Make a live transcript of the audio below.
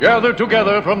Gathered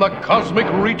together from the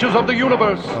cosmic reaches of the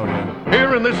universe,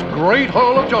 here in this great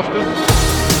hall of justice.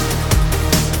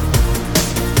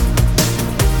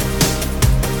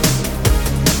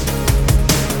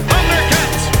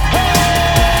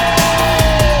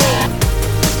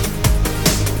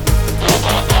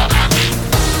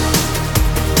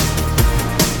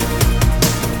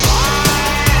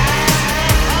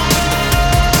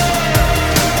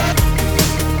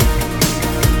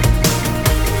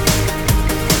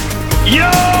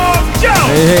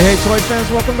 Hey, toy fans,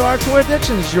 welcome to our Toy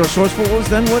Addictions, your source for what was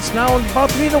then, what's now, and about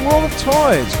to be the world of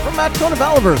toys. From Matt Cohn of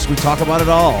Aliverse, we talk about it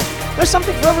all. There's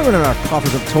something for everyone in our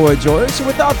coffers of toy joys, so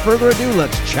without further ado,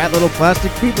 let's chat little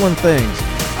plastic people and things.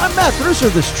 I'm Matt, producer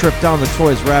of this trip down the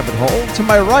toys rabbit hole. To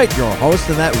my right, your host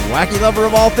and that wacky lover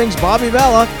of all things, Bobby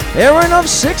Bella, Aaron of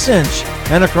 6 Inch.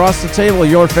 And across the table,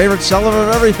 your favorite seller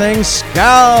of everything,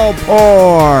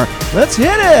 Scalpor. Let's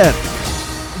hit it!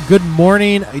 Good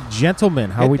morning, gentlemen.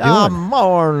 How are we doing? Good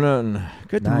morning.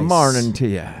 Good morning to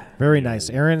you. Very nice.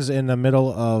 Aaron's in the middle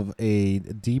of a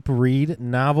deep read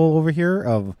novel over here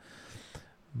of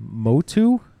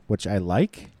Motu, which I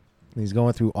like. He's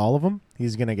going through all of them.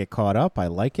 He's going to get caught up. I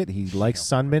like it. He likes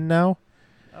Sunman now.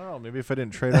 I don't know. Maybe if I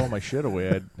didn't trade all my shit away,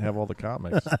 I'd have all the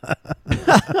comics. No,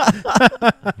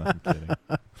 I'm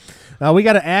kidding. We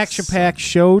got an action-packed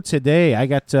show today.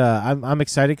 I'm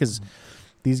excited because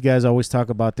these guys always talk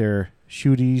about their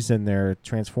shooties and their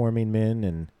transforming men,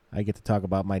 and I get to talk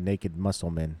about my naked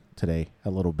muscle men today a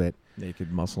little bit.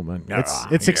 Naked muscle men.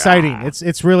 It's exciting.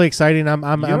 It's really exciting.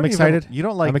 I'm excited. You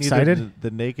don't like I'm excited. The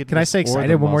naked. Can I say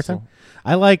excited one more time?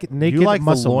 I like naked you like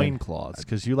muscle the men. loincloths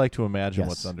because you like to imagine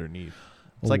what's underneath.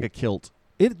 It's like a kilt.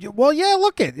 Well, yeah.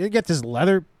 Look at you get this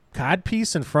leather cod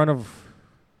piece in front of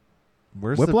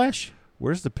Whiplash.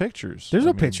 Where's the pictures? There's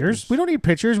no pictures. We don't need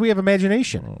pictures. We have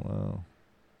imagination. Oh wow.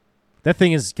 That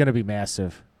thing is going to be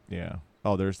massive. Yeah.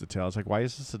 Oh, there's the tail. It's like, why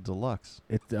is this a deluxe?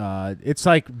 It's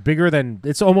like bigger than.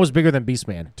 It's almost bigger than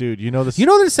Beastman. Dude, you know this. You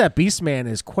know that Beastman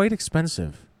is quite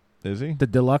expensive. Is he? The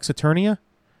deluxe Eternia.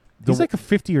 He's like a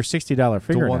 $50 or $60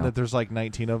 figure. The one now. that there's like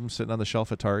 19 of them sitting on the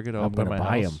shelf at Target. I'm going to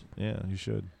buy house. him. Yeah, you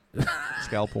should.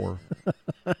 Scalpor.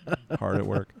 Hard at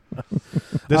work.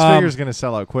 This figure's going to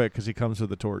sell out quick because he comes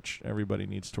with a torch. Everybody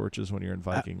needs torches when you're in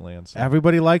Viking land. So.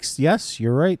 Everybody likes. Yes,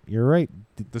 you're right. You're right.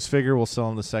 This figure will sell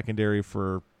in the secondary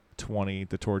for 20.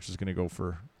 The torch is going to go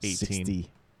for 18.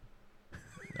 60.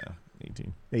 No,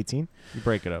 18. 18. You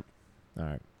break it up. All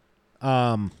right.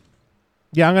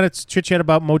 Yeah, I'm going to chit-chat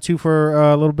about Motu for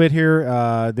a little bit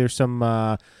here. There's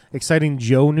some exciting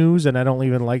Joe news, and I don't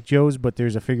even like Joe's, but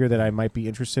there's a figure that I might be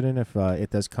interested in if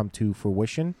it does come to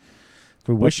fruition.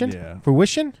 Fruition? Yeah.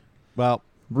 Fruition? Well,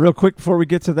 real quick before we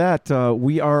get to that,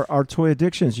 we are our Toy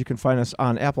Addictions. You can find us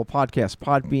on Apple Podcasts,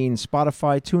 Podbean,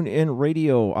 Spotify, TuneIn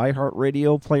Radio,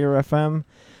 iHeartRadio, Player FM,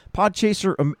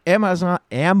 Podchaser,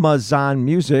 Amazon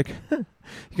Music.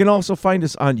 You can also find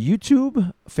us on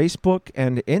YouTube, Facebook,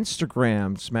 and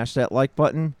Instagram. Smash that like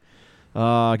button.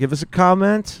 Give us a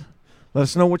comment. Let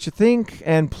us know what you think.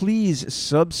 And please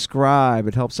subscribe.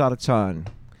 It helps out a ton.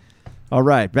 All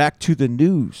right, back to the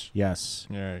news. Yes.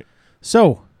 all right.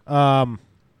 So,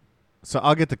 So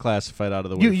I'll get the classified out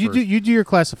of the way you first. do your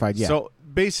classified, yeah. So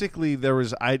basically, there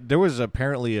was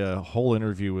apparently a whole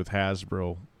interview with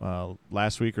Hasbro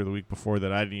last week or the week before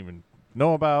that I didn't even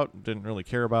know about, didn't really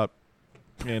care about.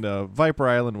 And Viper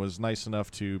Island was nice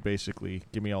enough to basically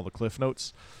give me all the cliff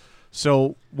notes.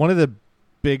 So one of the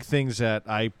big things that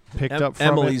I picked up from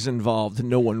Emily's involved.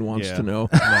 No one wants to know.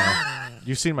 No.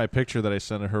 You've seen my picture that I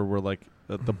sent her where like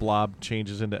the blob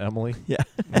changes into Emily. Yeah.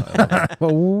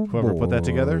 Whoever put that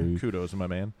together, kudos, my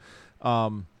man.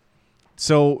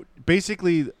 So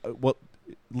basically, what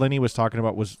Lenny was talking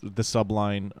about was the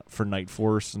subline for Night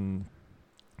Force, and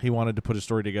he wanted to put a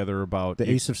story together about the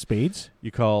Ace of Spades. You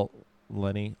call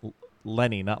Lenny,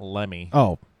 not Lemmy.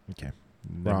 Oh, okay.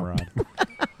 Nimrod.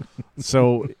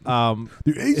 So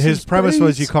his premise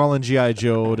was you call in G.I.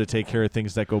 Joe to take care of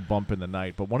things that go bump in the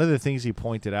night. But one of the things he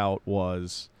pointed out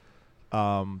was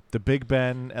the Big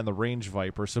Ben and the Range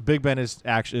Viper. So Big Ben is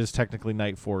technically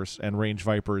Night Force, and Range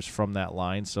Viper is from that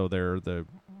line. So they're the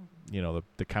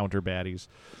counter baddies.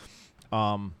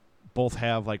 Both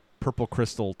have like purple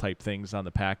crystal type things on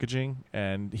the packaging,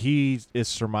 and he is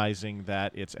surmising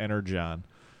that it's Energon.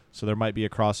 So there might be a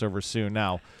crossover soon.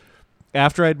 Now,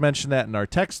 after I'd mentioned that in our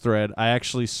text thread, I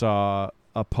actually saw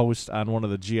a post on one of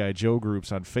the G.I. Joe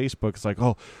groups on Facebook. It's like,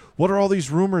 oh, what are all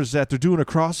these rumors that they're doing a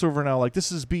crossover now? Like,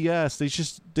 this is BS.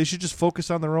 They should just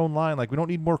focus on their own line. Like, we don't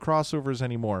need more crossovers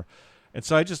anymore. And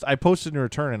so I posted in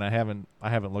return, and I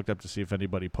haven't looked up to see if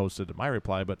anybody posted my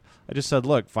reply, but I just said,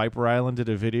 look, Viper Island did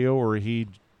a video where he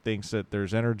thinks that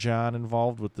there's Energon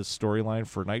involved with the storyline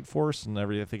for Night Force, and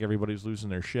I think everybody's losing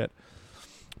their shit.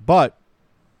 But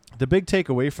the big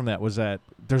takeaway from that was that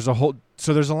there's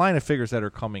a line of figures that are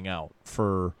coming out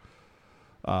for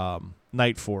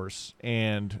Night Force,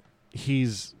 and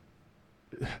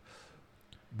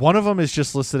one of them is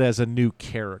just listed as a new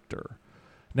character.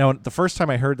 Now, the first time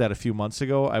I heard that a few months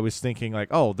ago, I was thinking like,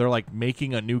 oh, they're like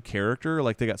making a new character,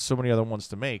 like they got so many other ones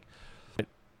to make.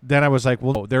 Then I was like,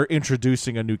 well, they're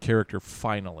introducing a new character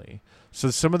finally. So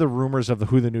some of the rumors of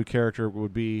who the new character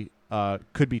would be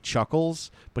could be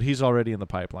Chuckles, but he's already in the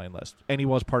pipeline list, and he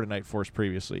was part of Night Force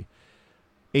previously.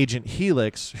 Agent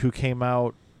Helix, who came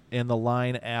out in the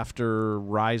line after the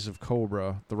Rise of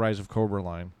Cobra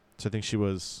line. So I think she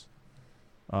was,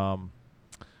 what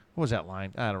was that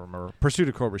line? I don't remember. Pursuit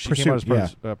of Cobra. She came out as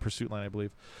part of Pursuit line, I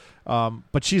believe.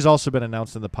 But she's also been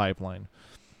announced in the pipeline.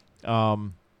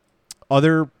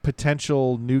 Other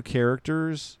potential new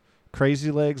characters: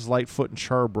 Crazy Legs, Lightfoot, and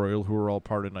Charbroil, who are all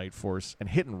part of Night Force, and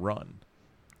Hit and Run,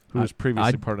 who was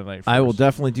previously part of Night Force. I will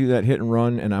definitely do that Hit and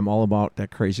Run, and I'm all about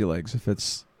that Crazy Legs if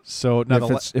it's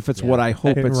what I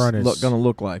hope it's going to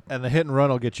look like. And the Hit and Run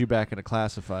will get you back into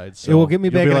Classified. So it will get me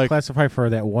back into Classified for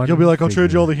that one. You'll be like, I'll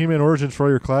trade you all the He-Man Origins for all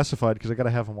your Classified because I got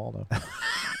to have them all now.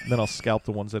 Then I'll scalp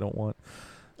the ones I don't want.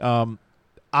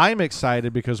 I'm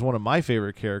excited because one of my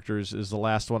favorite characters is the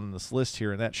last one on this list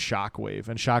here, and that's Shockwave.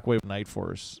 And Shockwave Night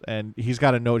Force. And he's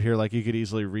got a note here like you could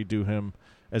easily redo him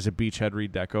as a Beachhead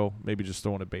redeco, maybe just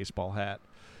throwing a baseball hat.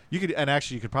 You could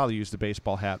probably use the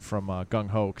baseball hat from Gung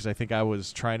Ho, because I think I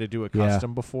was trying to do a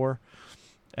custom before,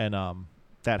 and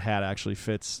that hat actually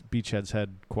fits Beachhead's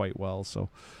head quite well. So,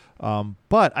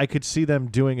 but I could see them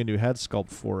doing a new head sculpt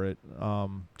for it,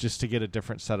 just to get a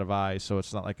different set of eyes, so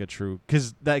it's not like a true,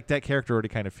 because that character already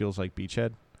kind of feels like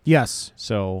Beachhead. Yes.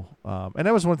 So, and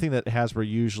that was one thing that Hasbro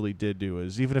usually did do,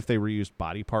 is even if they reused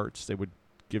body parts, they would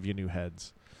give you new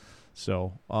heads.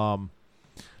 So,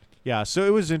 yeah, so it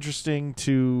was interesting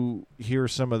to hear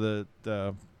some of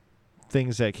the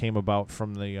things that came about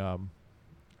from the,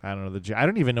 I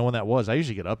don't even know when that was. I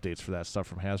usually get updates for that stuff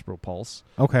from Hasbro Pulse.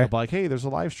 Okay. I'm like, hey, there's a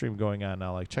live stream going on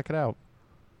now. Like, check it out.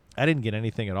 I didn't get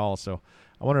anything at all, so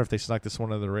I wonder if they snuck this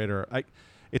one under the radar.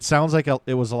 It sounds like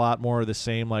it was a lot more of the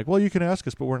same, like, well, you can ask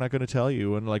us, but we're not going to tell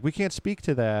you. And, like, we can't speak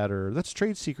to that, or that's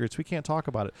trade secrets. We can't talk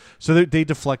about it. So they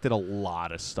deflected a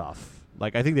lot of stuff.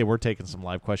 Like, I think they were taking some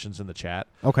live questions in the chat.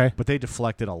 Okay. But they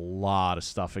deflected a lot of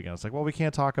stuff again. It's like, well, we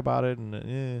can't talk about it.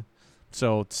 And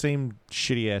So, same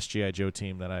shitty-ass G.I. Joe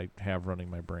team that I have running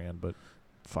my brand, but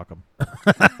fuck them.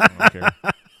 I don't care.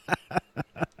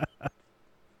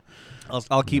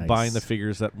 I'll keep buying the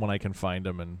figures that when I can find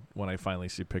them and when I finally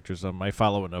see pictures of them. I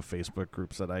follow enough Facebook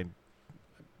groups that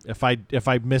if I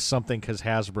miss something because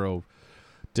Hasbro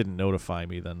didn't notify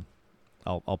me, then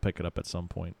I'll pick it up at some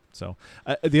point. So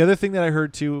the other thing that I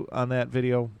heard too on that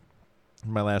video,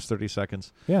 in my last 30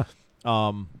 seconds,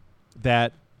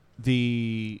 that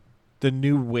the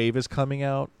new wave is coming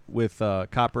out with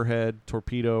Copperhead,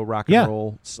 Torpedo, Rock and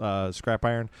Roll, Scrap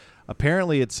Iron.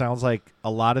 Apparently, it sounds like a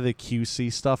lot of the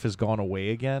QC stuff has gone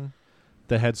away again.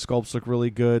 The head sculpts look really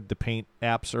good. The paint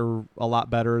apps are a lot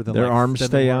better than their arms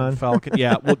stay on. Falcon.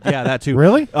 Yeah, that too.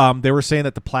 Really? They were saying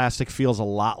that the plastic feels a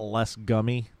lot less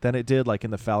gummy than it did, like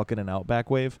in the Falcon and Outback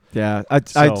Wave. Yeah,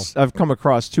 I've come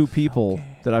across two people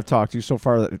that I've talked to so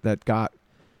far that got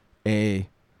a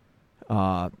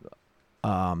Cover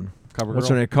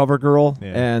Girl,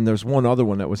 and there's one other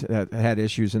one that had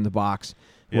issues in the box.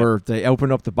 Where they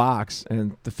opened up the box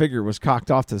and the figure was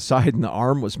cocked off to the side and the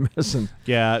arm was missing.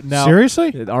 Yeah, now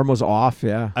seriously, the arm was off.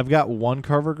 Yeah, I've got one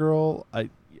Cover Girl.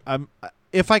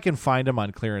 If I can find them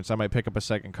on clearance, I might pick up a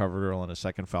second Cover Girl and a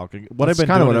second Falcon. That's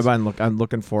kind of what I'm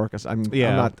looking for, because I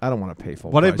don't want to pay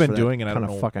full. What price I've been for doing, that and I kind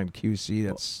don't of know, fucking QC.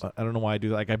 That's I don't know why I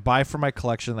do that. Like, I buy for my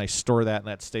collection, and I store that, and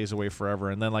that stays away forever.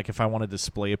 And then, like, if I want to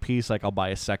display a piece, like, I'll buy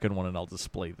a second one and I'll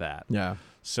display that. Yeah.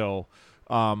 So,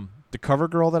 the Cover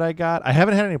Girl that I got, I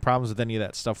haven't had any problems with any of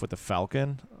that stuff with the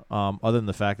Falcon, other than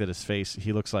the fact that his face,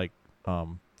 he looks like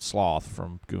Sloth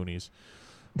from Goonies.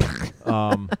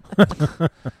 The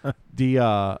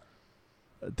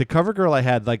Cover Girl I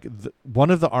had, like,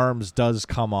 one of the arms does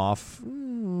come off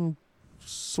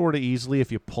sort of easily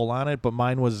if you pull on it, but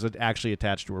mine was actually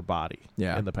attached to her body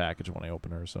in the package when I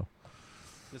opened her. So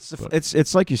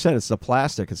it's like you said, it's the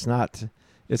plastic. It's not.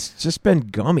 It's just been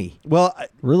gummy. Well,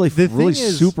 really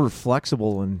super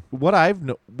flexible. And what I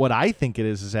think it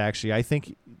is actually, I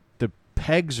think the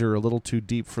pegs are a little too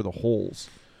deep for the holes.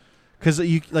 Because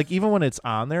you, like, even when it's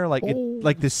on there, like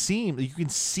like the seam, you can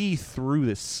see through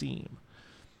the seam.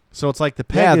 So it's like the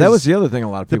peg. Yeah, is, that was the other thing.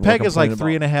 A lot of the people peg were is like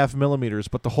complaining 3.5 millimeters,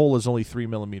 but the hole is only 3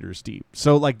 millimeters deep.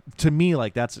 So like to me,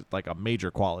 like that's like a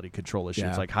major quality control issue. Yeah.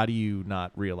 It's like how do you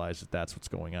not realize that that's what's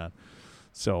going on?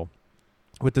 So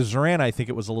with the Zoran, I think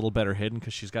it was a little better hidden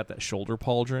because she's got that shoulder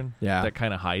pauldron that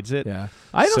kind of hides it. Yeah,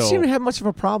 I don't seem to have much of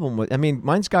a problem with. I mean,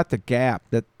 mine's got the gap,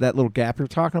 that little gap you're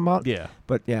talking about. Yeah,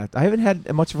 but yeah, I haven't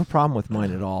had much of a problem with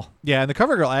mine at all. Yeah, and the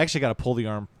cover girl, I actually got to pull the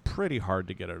arm pretty hard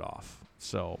to get it off.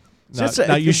 So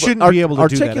now you shouldn't be able to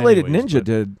do that. Articulated anyways, Ninja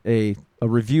did a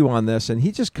review on this, and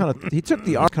he just he took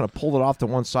the arm, kind of pulled it off to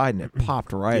one side, and it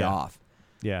popped right off.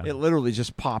 Yeah, it literally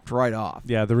just popped right off.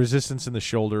 Yeah, the resistance in the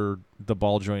shoulder, the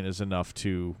ball joint is enough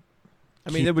to.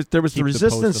 I mean, there was the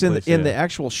resistance in the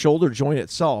actual shoulder joint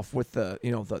itself with the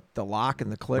the lock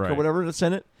and the click or whatever that's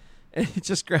in it, and he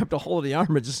just grabbed a hold of the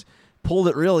arm and just pulled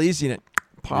it real easy, and it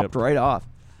popped right off.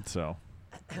 So,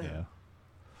 yeah.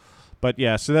 But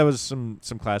yeah, so that was some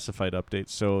classified updates.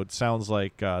 So it sounds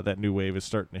like that new wave is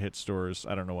starting to hit stores.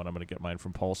 I don't know when I'm going to get mine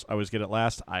from Pulse. I always get it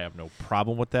last. I have no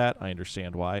problem with that. I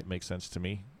understand why. It makes sense to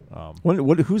me.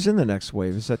 Who's in the next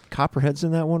wave? Is that Copperhead's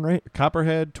in that one, right?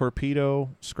 Copperhead, Torpedo,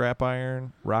 Scrap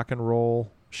Iron, Rock and Roll,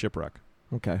 Shipwreck.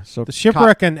 Okay, so the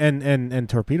Shipwreck and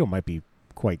Torpedo might be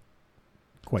quite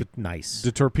nice.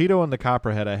 The Torpedo and the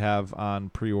Copperhead I have on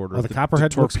pre-order. Oh, the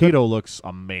Copperhead Torpedo looks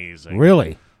amazing.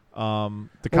 Really?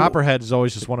 The Copperhead is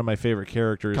always just one of my favorite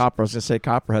characters. I was gonna say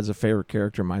Copperhead's a favorite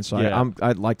character of mine, so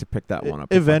I'd like to pick that one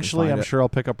up. Eventually, I'm sure I'll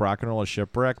pick up Rock and Roll or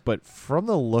Shipwreck. But from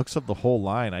the looks of the whole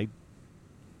line,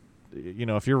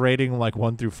 if you're rating like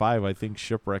 1 through 5, I think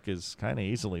Shipwreck is kind of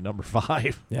easily number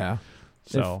 5. Yeah.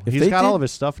 So he's got all of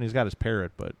his stuff and he's got his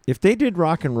parrot. But if they did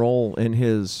Rock and Roll in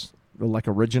his like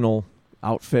original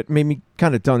outfit, maybe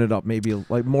kind of done it up, maybe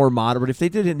like more modern. But if they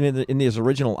did it in his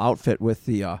original outfit with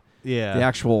the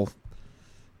actual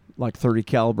like 30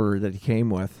 caliber that he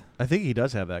came with. I think he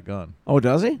does have that gun. Oh,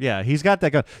 does he? Yeah, he's got that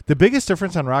gun. The biggest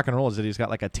difference on Rock and Roll is that he's got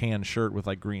like a tan shirt with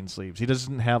like green sleeves. He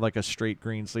doesn't have like a straight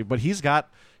green sleeve, but he's got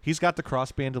the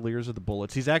cross bandoliers of the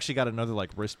bullets. He's actually got another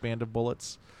like wristband of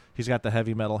bullets. He's got the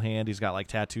heavy metal hand. He's got like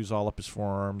tattoos all up his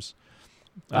forearms.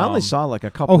 I only saw like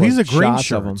a couple. Oh, he's of a green shots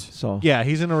shirt. Of him, so yeah,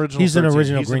 he's an original. He's 13. an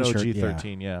original he's green an OG shirt.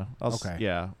 13. Yeah. Okay.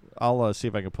 Yeah, I'll see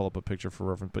if I can pull up a picture for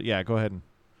reference. But yeah, go ahead and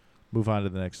move on to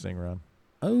the next thing, Ron.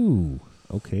 Oh,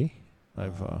 okay.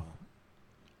 I've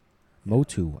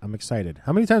Motu. I'm excited.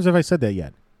 How many times have I said that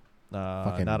yet?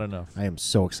 not enough. I am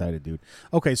so excited, dude.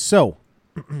 Okay, so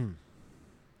I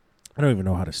don't even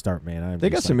know how to start, man. They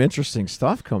got some interesting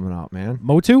stuff coming out, man.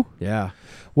 Motu? Yeah.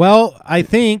 Well, I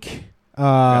think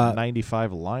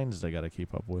 95 lines they got to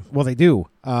keep up with. Well, they do.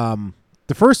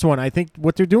 The first one, I think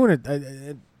what they're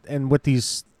doing, and with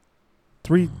these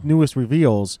 3 newest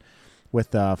reveals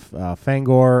with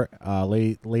Fangor,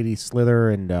 Lady Slither,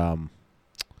 and the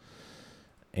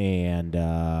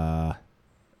Vicron.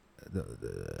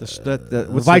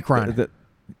 The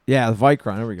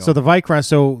Vicron. There we go. So the Vicron.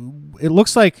 So it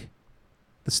looks like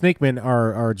the Snakemen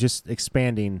are just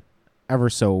expanding ever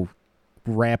so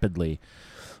rapidly,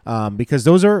 because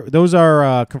those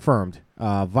are confirmed.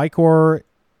 Vicor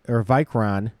or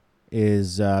Vicron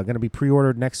is going to be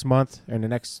pre-ordered next month, or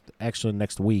next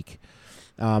week.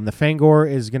 The Fangor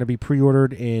is going to be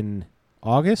pre-ordered in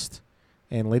August,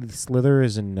 and Lady Slither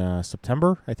is in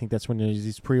September. I think that's when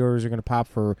these pre-orders are going to pop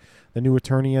for the new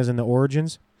Eternias and the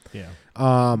Origins. Yeah.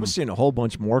 I'm seeing a whole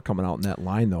bunch more coming out in that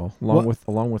line though,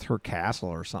 along with her castle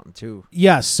or something too.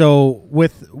 Yeah. So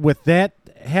with that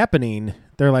happening,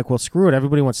 they're like, well, screw it.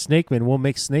 Everybody wants Snakemen. We'll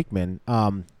make Snakemen.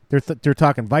 They're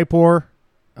talking Vipor,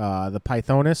 the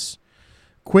Pythonus,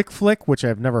 Quick Flick, which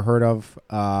I've never heard of,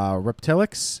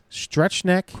 Reptilix, Stretch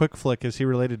Neck. Quick Flick, is he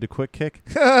related to Quick Kick?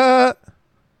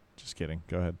 Just kidding.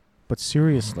 Go ahead. But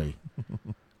seriously,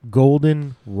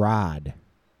 Golden Rod.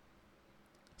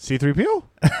 C-3PO?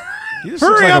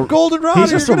 Hurry up, Goldenrod!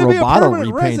 He's just a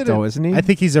Roboto repaint, though, isn't he? I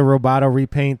think he's a Roboto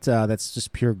repaint that's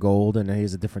just pure gold, and he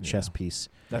has a different chest piece.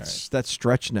 That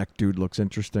stretch neck dude looks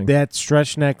interesting. That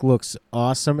stretch neck looks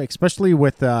awesome, especially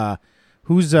with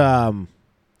who's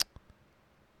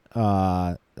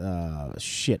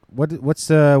shit. What's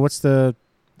the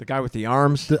guy with the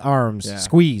arms? The arms. Yeah.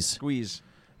 Squeeze.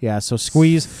 Yeah, so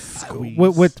Squeeze.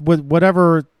 With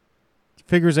whatever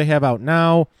figures they have out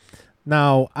now.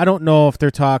 Now, I don't know if they're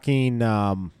talking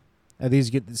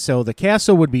so the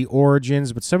castle would be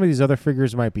Origins, but some of these other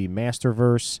figures might be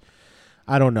Masterverse.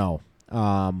 I don't know.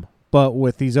 But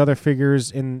with these other figures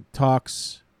in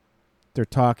talks, they're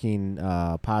talking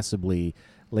possibly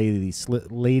Lady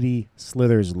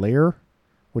Slither's Lair,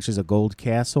 which is a gold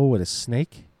castle with a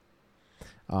snake.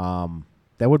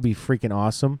 That would be freaking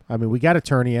awesome. I mean, we got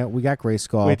Eternia, we got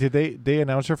Grayskull. Wait, did they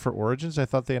announce her for Origins? I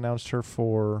thought they announced her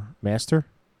for Master?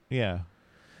 Yeah.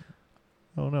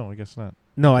 Oh no, I guess not.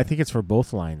 No, I think it's for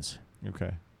both lines.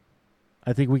 Okay,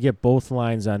 I think we get both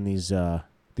lines on these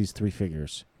 3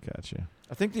 figures. gotcha.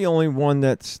 I think the only one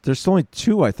there's only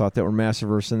 2 I thought that were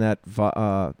Massiverse, and that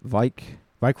Vicron.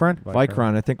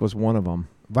 Vicron, I think, was one of them.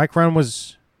 Vicron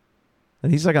was,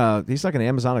 and he's like an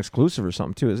Amazon exclusive or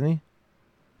something too, isn't he?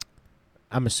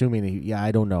 I'm assuming. I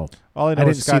don't know. All I know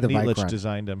didn't is Scott see the Neelich Vicron.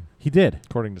 designed him, He did.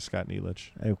 according to Scott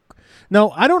Neelich.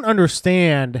 No, I don't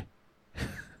understand.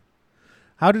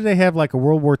 How do they have like a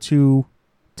World War II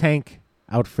tank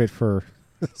outfit for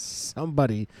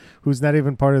somebody who's not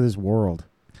even part of this world?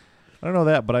 I don't know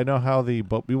that, but I know how the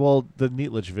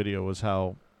Neelich video was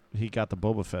how he got the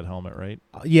Boba Fett helmet, right?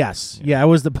 Yes. Yeah, it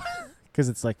was the because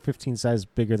it's like 15 sizes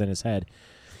bigger than his head.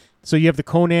 So you have the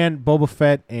Conan, Boba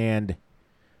Fett, and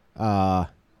Warhammer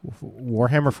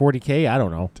 40K. I don't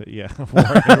know. Yeah,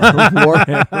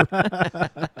 Warhammer.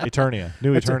 Eternia,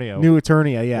 New Eternia, New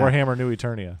Eternia. Yeah. Warhammer New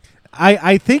Eternia.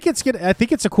 I think it's good. I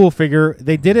think it's a cool figure.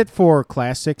 They did it for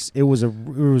classics. It was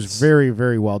very,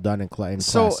 very well done in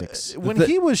classics. When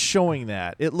he was showing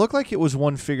that, it looked like it was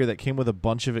one figure that came with a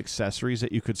bunch of accessories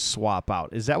that you could swap out.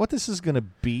 Is that what this is going to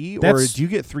be, or do you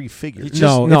get 3 figures? It's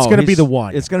going to be the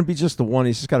one. It's going to be just the one.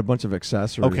 He's just got a bunch of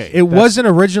accessories. Okay, It wasn't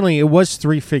originally. It was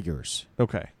 3 figures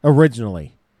Okay,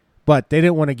 originally, but they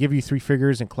didn't want to give you 3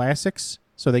 figures in classics,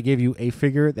 so they gave you a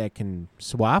figure that can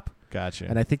swap. gotcha.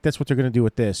 And I think that's what they're going to do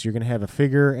with this. You're going to have a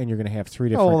figure, and you're going to have 3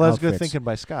 different. Oh, well, that's outfits. good thinking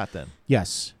by Scott then.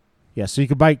 Yes. So you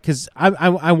could buy, because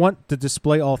I want to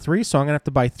display all 3, so I'm going to have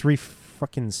to buy 3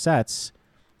 fucking sets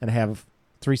and have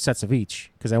 3 sets of each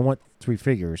because I want 3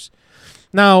 figures.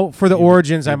 Now, for the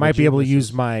Origins, I might be able to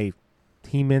use my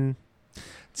He-Man.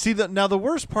 See, now the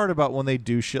worst part about when they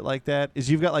do shit like that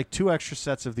is you've got like 2 extra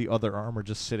sets of the other armor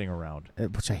just sitting around.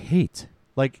 Which I hate.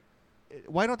 Like,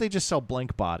 why don't they just sell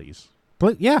blank bodies?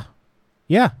 But yeah,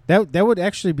 that would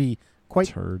actually be quite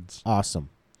Turds. awesome.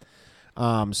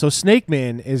 So Snake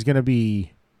Man is going to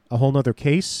be a whole nother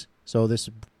case. So this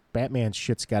Batman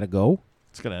shit's got to go.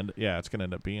 It's gonna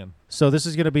end up being. So this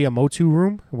is going to be a Motu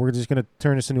room. We're just going to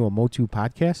turn this into a Motu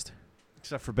podcast.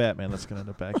 Except for Batman, that's gonna end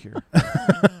up back here.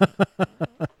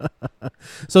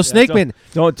 So Snake Man.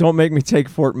 Don't make me take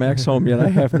Fort Max home yet. I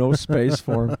have no space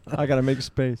for him. I got to make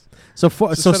space. So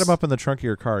set him up in the trunk of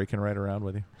your car. He can ride around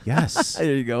with you. Yes.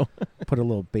 There you go. Put a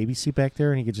little baby seat back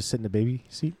there, and he could just sit in the baby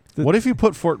seat. What if you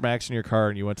put Fort Max in your car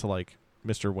and you went to like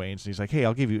Mr. Wayne's and he's like, "Hey,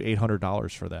 I'll give you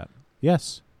 $800 for that."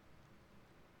 Yes.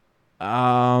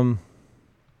 Well,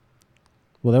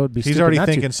 that would be. He's stupid already not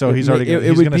to. thinking. So he's already.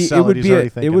 He's going to sell it. He's already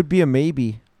thinking. It would be a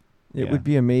maybe. It Yeah. would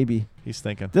be a maybe. He's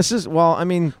thinking. This is I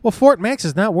mean, Well, Fort Max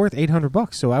is not worth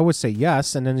 $800, so I would say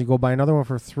yes, and then you go buy another one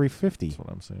for $350. That's what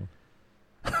I'm saying.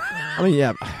 I mean,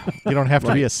 yeah, You don't have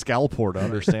to be a scalper to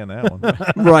understand that one.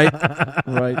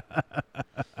 right.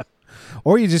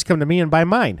 Or you just come to me and buy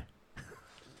mine.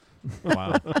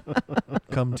 Wow.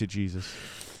 Come to Jesus.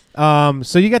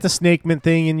 So you got the Snake Man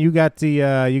thing, and you got the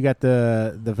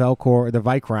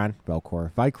Vicron.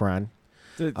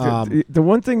 The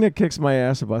one thing that kicks my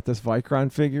ass about this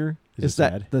Vicron figure is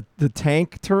that the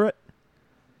tank turret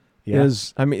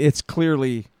is. I mean, it's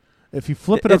clearly. If you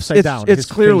flip it upside down, it's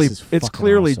clearly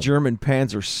awesome. German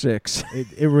Panzer VI.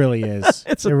 It really is.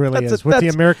 It really is with the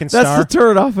American That's star. the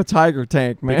turret off a Tiger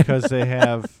tank, man. Because they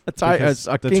have a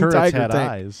the King turrets Tiger had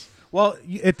tank. eyes. Well,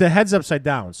 the head's upside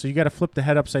down, so you got to flip the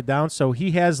head upside down. So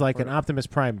he has like an Optimus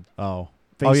Prime. Oh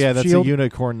face yeah, that's shield. a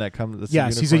unicorn that comes. That's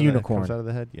Yes, he's a unicorn. That comes out of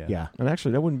the head. Yeah. And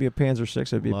actually, that wouldn't be a Panzer VI.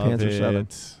 It'd be Love a Panzer VII.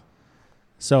 it.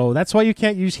 So that's why you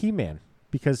can't use He-Man,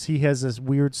 because he has this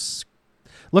weird.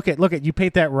 Look at you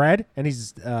paint that red, and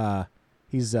he's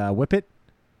Whip It,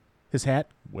 his hat.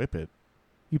 Whip it.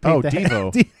 You paint Oh, the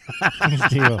Devo. He's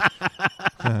Devo.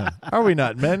 Are we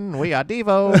not men? We are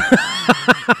Devo.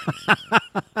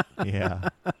 Yeah.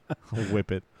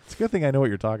 Whip it. It's a good thing I know what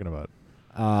you're talking about.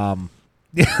 I'm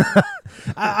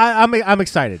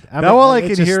excited. Now all I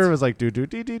could hear was like do do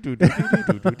dee dee do do dee dee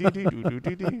do do dee dee do do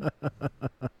dee dee.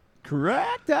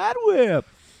 Crack that whip.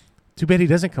 Too bad he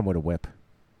doesn't come with a whip.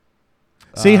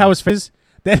 See how his face?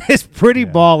 That is pretty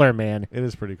baller, man. It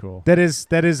is pretty cool. That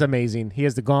is amazing. He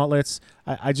has the gauntlets.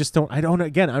 I just don't. I don't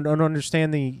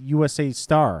understand the USA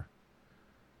star.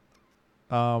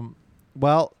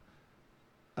 Well,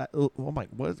 oh my,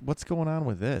 what's going on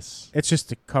with this? It's just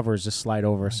the covers just slide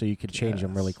over, so you can change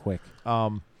them really quick. You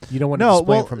don't want to No, display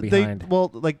well, them from behind.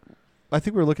 like I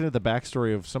think we were looking at the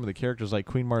backstory of some of the characters, like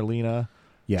Queen Marlena.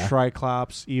 Yeah.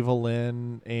 Triclops,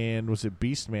 Evelyn, and was it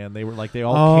Beastman? They were like they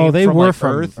all came they from were like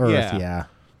from Earth. Yeah.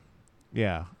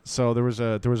 Yeah. So there was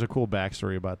a cool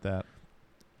backstory about that.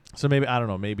 So maybe I don't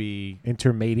know. Maybe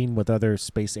intermating with other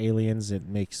space aliens. It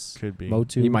makes could be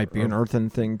Motu. He might be an earthen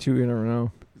thing too. You never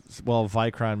know. Well,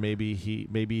 Vicron,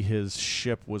 maybe his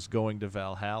ship was going to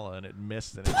Valhalla and it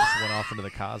missed and it just went off into the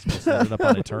cosmos and ended up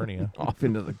on Eternia. Off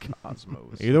into the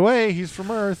cosmos. Either way, he's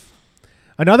from Earth.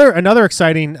 Another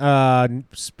exciting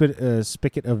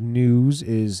spigot of news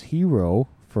is Hero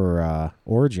for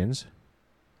Origins.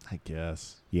 I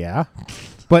guess. Yeah,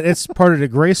 but it's part of the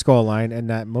Grayskull line and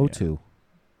not Motu. Yeah.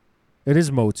 It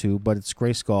is Motu, but it's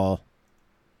Grayskull.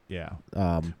 Yeah.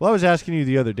 Well, I was asking you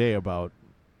the other day about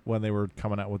when they were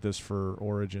coming out with this for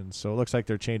Origins, so it looks like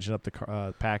they're changing up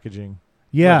the packaging.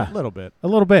 Yeah, a little bit.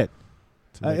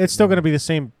 It's still going to be the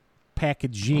same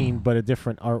packaging, but a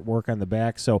different artwork on the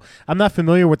back. So I'm not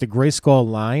familiar with the Grayskull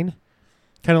line,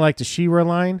 kind of like the She-Ra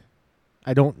line.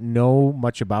 I don't know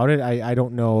much about it. I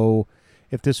don't know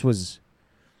if this was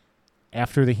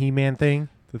after the He-Man thing.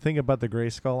 The thing about the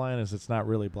Grayskull line is it's not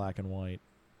really black and white.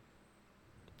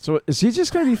 So is he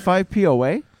just going to be 5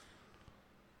 POA?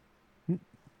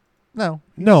 No.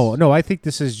 I think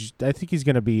he's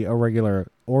going to be a regular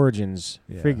Origins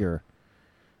figure.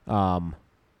 But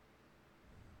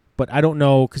I don't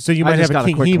know because you might have a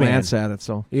King He-Man. Glance at it,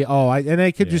 so yeah. And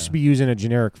I could just be using a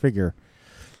generic figure,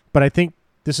 but I think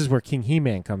this is where King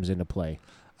He-Man comes into play.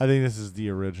 I think this is the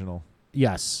original.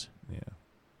 Yes. Yeah.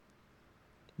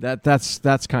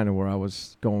 That's kind of where I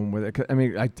was going with it. I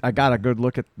mean, I got a good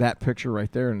look at that picture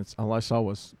right there, and all I saw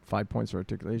was 5 points of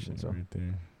articulation. So. Right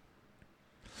there.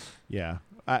 Yeah,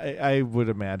 I would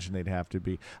imagine they'd have to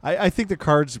be. I think the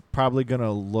card's probably going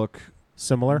to look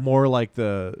similar, more like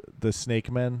the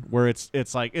Snake Men, where it's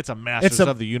like it's a Masters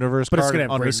of the Universe but card. It's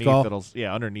gonna have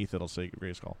Grayskull. Underneath it'll say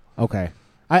Grayskull. Okay,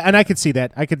 I could see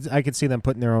that. I could see them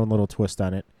putting their own little twist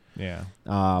on it.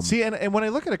 Yeah. See, and when I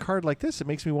look at a card like this, it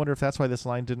makes me wonder if that's why this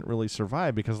line didn't really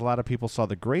survive, because a lot of people saw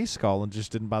the Grayskull and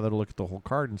just didn't bother to look at the whole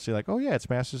card and see like, oh yeah, it's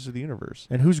Masters of the Universe.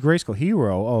 And who's Grayskull?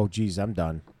 Hero. Oh, geez, I'm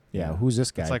done. Yeah, who's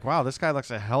this guy? It's like, wow, this guy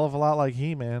looks a hell of a lot like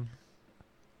He-Man,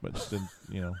 but just didn't,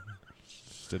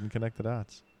 didn't connect the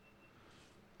dots.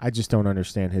 I just don't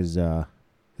understand his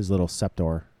little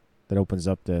scepter that opens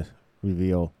up to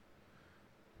reveal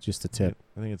just the tip.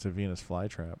 I think it's a Venus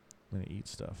flytrap and it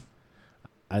eats stuff.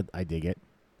 I dig it.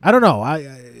 I don't know.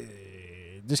 I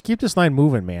just keep this line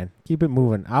moving, man. Keep it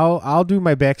moving. I'll do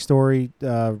my backstory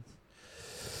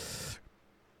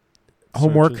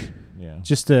homework. Yeah.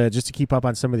 Just to keep up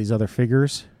on some of these other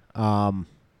figures. But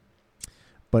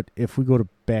if we go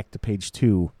back to page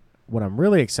 2, what I'm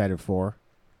really excited for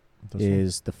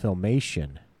is the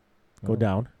Filmation. Go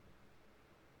down.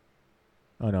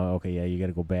 Oh no, okay, yeah, you got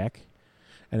to go back,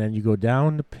 and then you go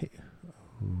down to.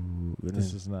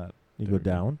 This is not. You go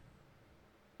down.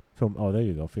 Film. Oh, there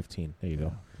you go. 15. There you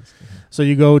go. So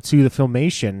you go to the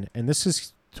Filmation, and this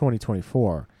is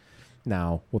 2024.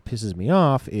 Now, what pisses me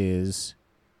off is.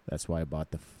 That's why I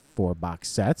bought the 4-box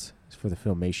set for the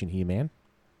Filmation He-Man.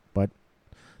 But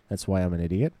that's why I'm an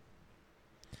idiot.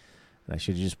 And I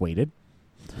should have just waited.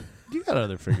 You got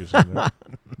other figures in there.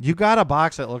 You got a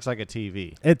box that looks like a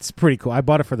TV. It's pretty cool. I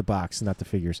bought it for the box, not the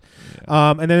figures. Yeah.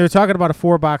 And then they're talking about a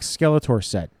 4-box Skeletor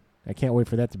set. I can't wait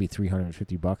for that to be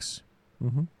 $350.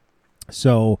 Mm-hmm.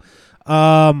 So,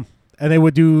 and they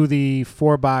would do the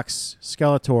 4-box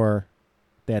Skeletor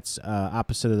that's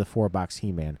opposite of the 4-box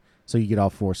He-Man. So you get all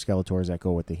 4 Skeletors that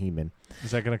go with the He-Man.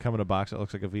 Is that going to come in a box that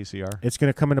looks like a VCR? It's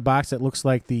going to come in a box that looks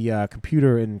like the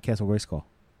computer in Castle Grayskull.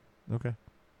 Okay.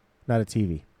 Not a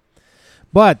TV.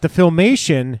 But the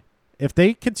Filmation, if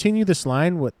they continue this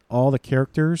line with all the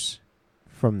characters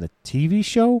from the TV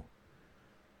show,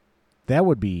 that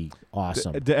would be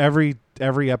awesome. Every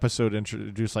episode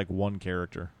introduce like one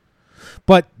character.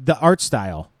 But the art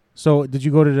style. So did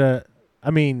you go to the...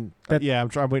 I mean... yeah,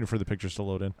 I'm waiting for the pictures to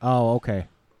load in. Oh, okay.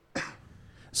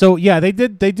 So yeah, they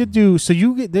did do. So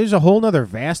there's a whole nother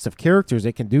vast of characters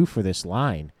they can do for this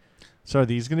line. So are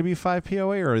these going to be 5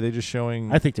 POA, or are they just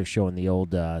showing? I think they're showing the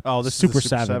old. This Super is the Super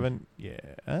 7. Yeah.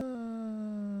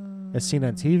 As seen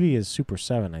on TV is Super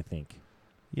 7, I think.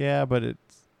 Yeah, but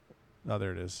it's. Oh,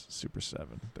 there it is. Super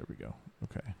 7. There we go.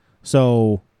 Okay.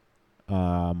 So.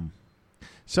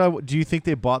 So do you think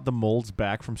they bought the molds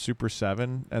back from Super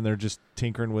 7 and they're just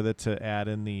tinkering with it to add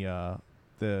in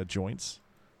the joints?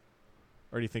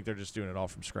 Or do you think they're just doing it all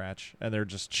from scratch and they're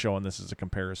just showing this as a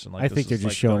comparison? Like I think they're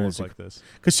just showing it like this.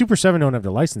 Because Super 7 don't have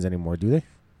the license anymore, do they?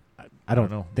 I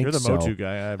don't know. Think You're the so. Motu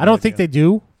guy. I don't think they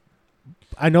do.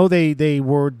 I know they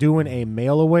were doing a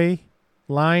mail away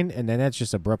line, and then that's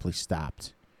just abruptly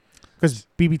stopped. Because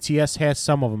BBTS has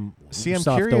some of them. See, I'm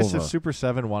curious if Super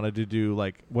 7 wanted to do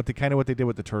like what they did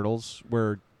with the Turtles,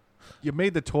 where you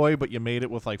made the toy, but you made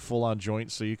it with like full on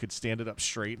joints, so you could stand it up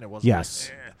straight, and it wasn't. Yes.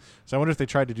 Like, eh. So I wonder if they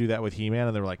tried to do that with He-Man,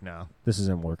 and they were like, no, This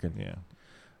isn't working.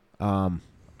 yeah.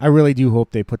 I really do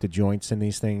hope they put the joints in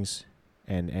these things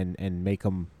and make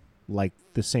them like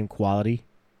the same quality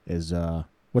as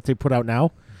what they put out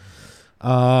now.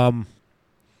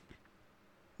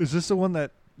 Is this the one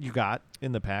that you got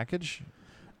in the package?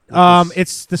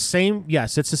 It's the same.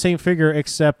 Yes, it's the same figure,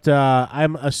 except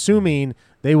I'm assuming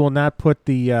they will not put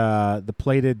the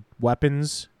plated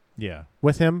weapons Yeah.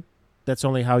 with him. That's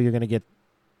only how you're going to get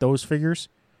those figures.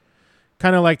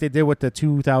 Kind of like they did with the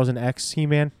 2000X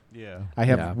He-Man. Yeah. I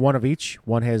have one of each.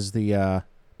 One has the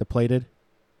plated.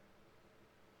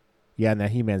 Yeah, and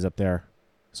that He-Man's up there.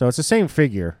 So it's the same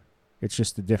figure. It's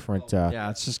just a different. Yeah,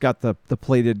 it's just got the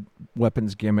plated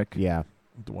weapons gimmick. Yeah.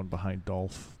 The one behind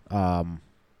Dolph.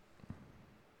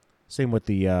 Same with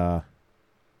the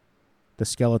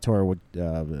Skeletor with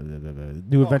the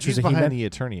New Adventures he's of behind He-Man.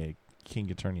 the King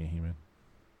Eternia He-Man.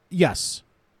 Yes.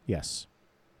 You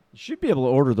should be able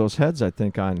to order those heads, I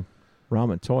think, on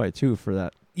Ramen Toy, too, for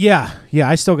that. Yeah.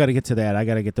 I still got to get to that. I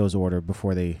got to get those ordered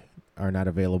before they are not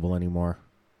available anymore.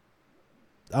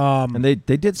 And they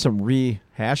did some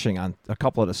rehashing on a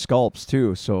couple of the sculpts,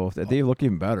 too, so they look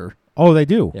even better. Oh, they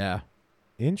do? Yeah.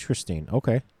 Interesting.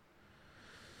 Okay.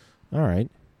 All right.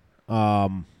 I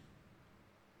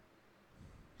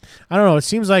don't know. It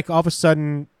seems like all of a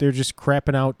sudden they're just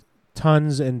crapping out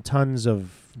tons and tons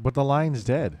of... But the line's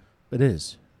dead. It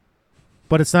is.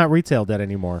 But it's not retail dead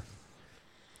anymore.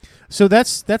 So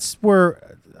that's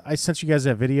where I sent you guys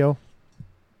that video.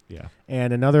 Yeah.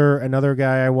 And another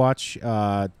guy I watch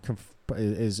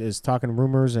is talking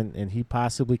rumors, and he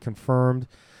possibly confirmed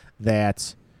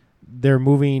that they're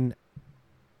moving.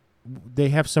 They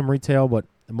have some retail, but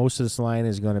most of this line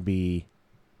is going to be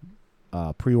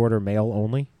pre-order mail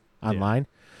only online.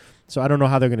 So I don't know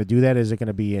how they're going to do that. Is it going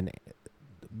to be in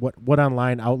what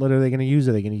online outlet are they going to use?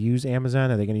 Are they going to use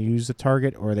Amazon? Are they going to use the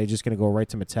Target, or are they just going to go right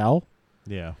to Mattel?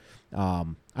 Yeah.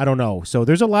 I don't know. So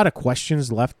there's a lot of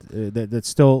questions left that's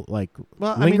still like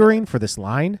lingering for this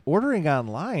line. Ordering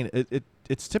online,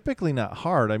 it's typically not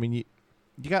hard. I mean,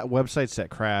 you got websites that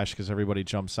crash because everybody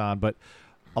jumps on, but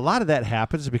a lot of that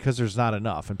happens because there's not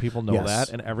enough, and people know that,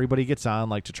 and everybody gets on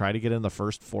like to try to get in the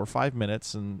first 4 or 5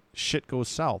 minutes, and shit goes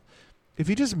south. If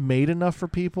you just made enough for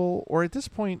people, or at this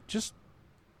point, just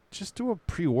do a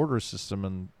pre-order system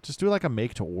and just do like a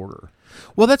make-to-order.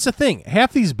 Well, that's the thing.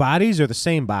 Half these bodies are the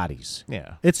same bodies.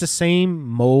 Yeah. It's the same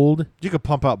mold. You could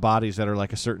pump out bodies that are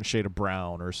like a certain shade of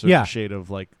brown or a certain shade of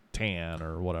like tan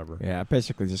or whatever. Yeah, it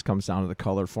basically just comes down to the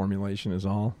color formulation is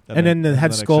all. And then the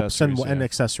head sculpts accessories, and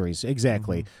accessories.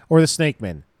 Exactly. Mm-hmm. Or the Snake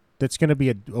Men. That's going to be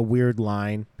a weird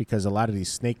line because a lot of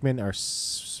these Snake Men are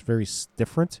very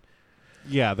different.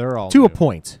 Yeah, they're all to new. a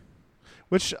point.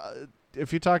 Which...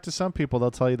 if you talk to some people,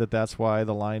 they'll tell you that that's why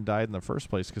the line died in the first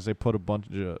place, because they put a bunch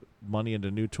of money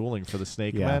into new tooling for the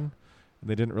Snake Men, and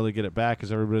they didn't really get it back because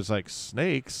everybody's like,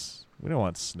 snakes? We don't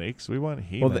want snakes. We want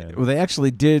He-Man. Well, they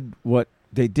actually did what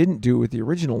they didn't do with the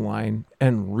original line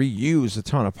and reuse a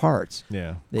ton of parts.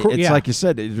 Yeah. It's like you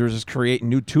said, they're just creating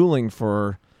new tooling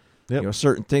for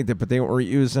certain things, but they were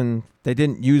using... They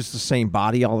didn't use the same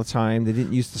body all the time. They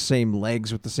didn't use the same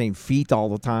legs with the same feet all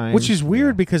the time. Which is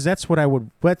weird because that's what I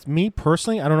would... But me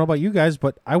personally, I don't know about you guys,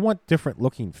 but I want different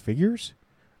looking figures.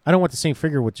 I don't want the same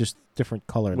figure with just different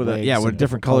colored legs. With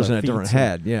different colors and a different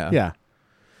head. Yeah.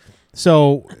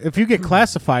 So if you get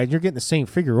classified, you're getting the same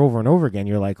figure over and over again.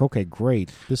 You're like, okay,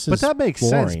 great. But that makes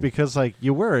boring. sense because like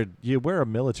you wear a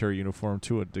military uniform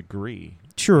to a degree.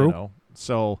 True. You know?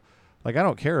 So... like, I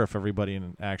don't care if everybody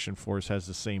in Action Force has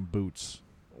the same boots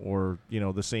or,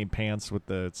 the same pants with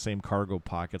the same cargo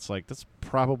pockets. Like, that's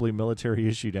probably military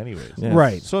issued anyways. Yeah.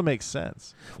 Right. So it makes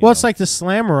sense. Well, it's like the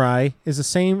Slamurai is the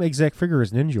same exact figure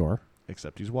as Ninjor.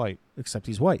 Except he's white.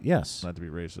 Yes. Not to be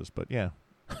racist, but yeah.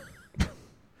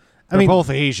 I mean, both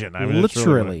Asian. I mean,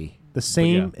 literally the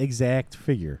same exact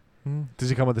figure. Does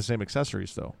he come with the same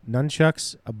accessories, though?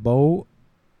 Nunchucks, a bow,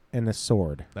 and a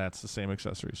sword. That's the same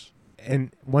accessories.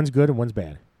 And one's good and one's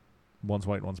bad. One's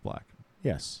white, one's black.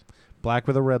 Yes. Black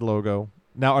with a red logo.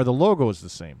 Now, are the logos the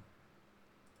same?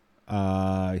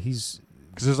 He's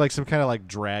because there's like some kind of like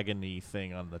dragon-y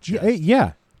thing on the chest.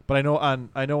 Yeah. But I know on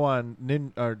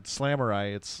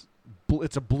Slamurai, it's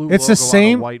a blue it's logo the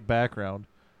same, on a white background.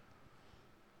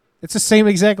 It's the same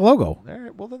exact logo. All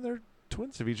right, well then they're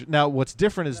twins of each. Now, what's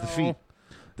different is the feet.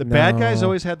 The bad guys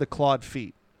always had the clawed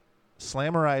feet.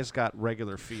 Slamurai's got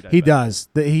regular feet. He does.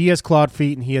 He has clawed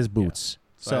feet and he has boots.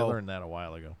 Yeah. So I learned that a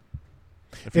while ago.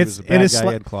 If he was a bad guy,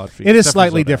 he had clawed feet. It is Except for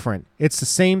slightly Zodak. different. It's the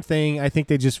same thing. I think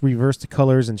they just reversed the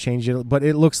colors and changed it, but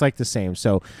it looks like the same.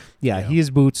 So, yeah. He has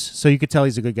boots. So you could tell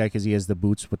he's a good guy because he has the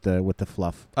boots with the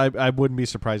fluff. I wouldn't be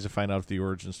surprised to find out the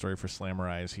origin story for Slammer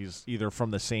Eyes. He's either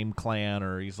from the same clan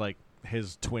or he's like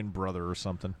his twin brother or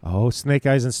something. Oh, Snake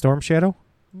Eyes and Storm Shadow?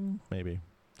 Maybe.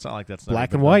 It's not like that's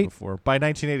Black never been and done white? before. By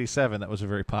 1987, that was a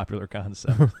very popular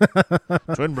concept.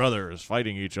 Twin brothers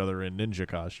fighting each other in ninja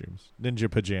costumes, ninja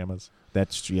pajamas.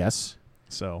 That's, yes.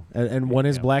 So, And one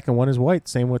is black and one is white.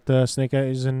 Same with Snake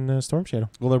Eyes and Storm Shadow.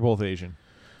 well, they're both Asian.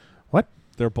 What?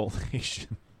 They're both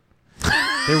Asian.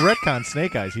 They retconned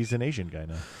Snake Eyes. He's an Asian guy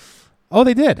now. Oh,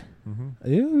 they did?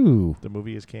 Mm-hmm. Ooh. The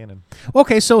movie is canon.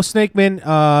 Okay, so Snake Man,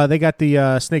 they got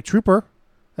the Snake Trooper.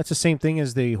 That's the same thing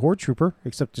as the Horde Trooper,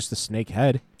 except just the snake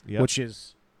head, Yep. which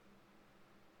is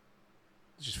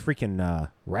just freaking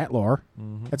rat lore.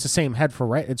 Mm-hmm. That's the same head for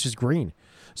rat. It's just green.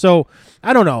 So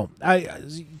I don't know.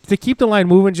 To keep the line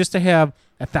moving, just to have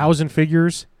 1,000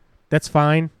 figures, that's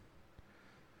fine.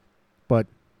 But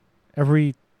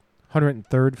every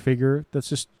 103rd figure, let's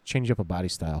just change up a body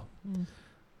style.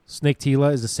 Snake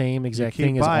Tila is the same exact You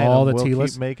keep thing as buying all them, the we'll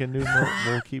Tilas. Keep making new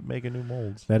we'll keep making new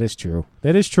molds. That is true.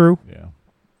 That is true. Yeah.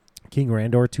 King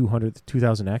Randor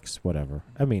 2000X, whatever.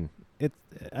 I mean,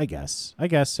 I guess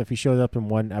if he shows up in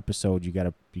one episode, you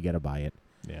gotta buy it.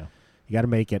 Yeah. You gotta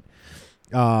make it.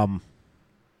 No,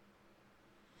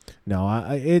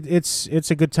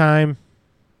 it's a good time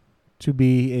to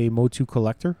be a Motu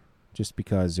collector, just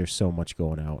because there's so much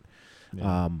going out.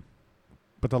 Yeah.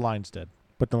 But the line's dead.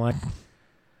 But the line.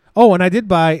 Oh, and I did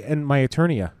buy my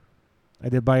Eternia. I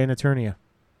did buy an Eternia.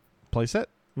 Playset?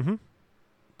 Mm-hmm.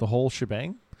 The whole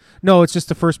shebang? No, it's just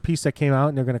the first piece that came out,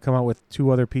 and they're going to come out with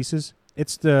 2 other pieces.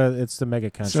 It's the Mega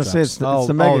So Constructs. it's the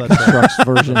that's Mega right. Constructs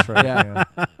version. That's right. Yeah.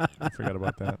 I forgot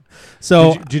about that.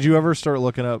 So Did you ever start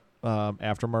looking up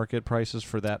aftermarket prices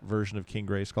for that version of King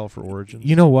Grayskull for Origins?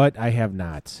 you know what? I have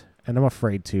not, and I'm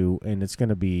afraid to. And it's going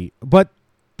to be, but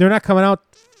they're not coming out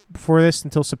for this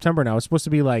until September now. It's supposed to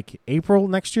be like April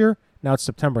next year. Now it's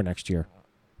September next year.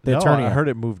 The No, Eternia. I heard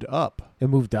it moved up. It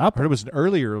moved I up. heard it was an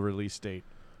earlier release date.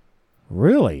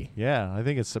 Really? Yeah, I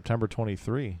think it's September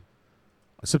 23.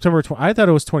 September 20. I thought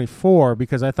it was 24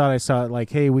 because I thought I saw it like,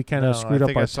 hey, we kind of No, screwed I up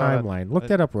think our I saw it. timeline. Look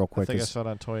that up real I quick. think I 'cause, saw it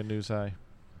on Toy News Eye.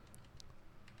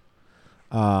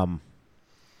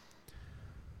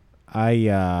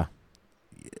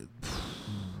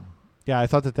 Yeah, I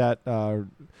thought that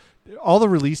all the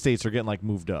release dates are getting like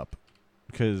moved up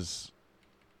because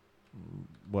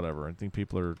whatever. I think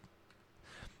people are.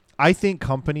 I think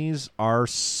companies are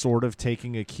sort of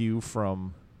taking a cue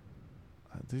from.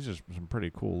 These are some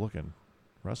pretty cool looking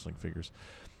wrestling figures.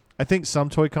 I think some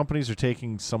toy companies are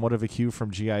taking somewhat of a cue from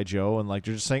G.I. Joe, and like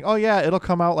they're just saying, "Oh yeah, it'll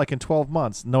come out like in 12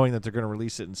 months," knowing that they're going to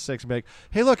release it in 6. And be like,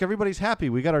 "Hey, look, everybody's happy.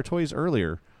 We got our toys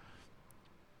earlier."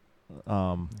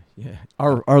 Yeah.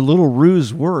 Our little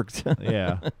ruse worked.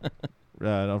 Yeah.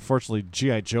 Unfortunately,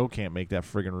 G.I. Joe can't make that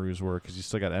friggin' ruse work because you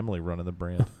still got Emily running the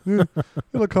brand.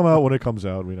 It'll come out when it comes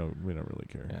out. We don't really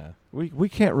care. Yeah. We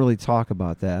can't really talk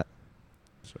about that.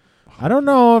 I don't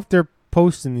know if they're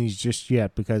posting these just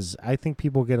yet because I think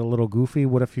people get a little goofy.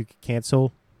 What if you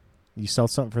cancel? You sell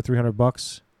something for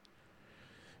 $300?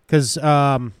 Because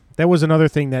that was another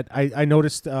thing that I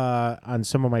noticed on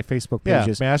some of my Facebook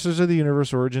pages. Yeah, Masters of the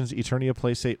Universe Origins Eternia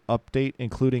Playstate update,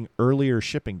 including earlier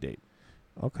shipping date.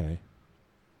 Okay.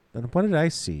 Then what did I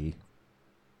see?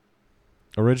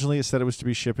 Originally, it said it was to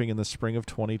be shipping in the spring of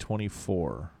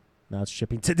 2024. Now it's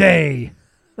shipping today.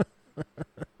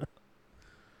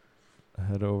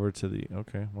 Head over to the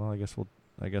Well, I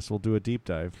guess we'll do a deep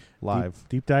dive live.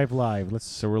 Deep dive live. Let's.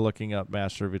 So we're looking up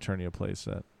Master of Eternia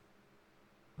playset.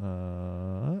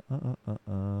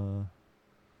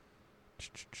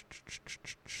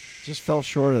 Just fell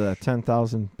short of that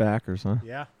 10,000 backers, huh?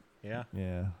 Yeah.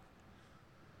 Yeah.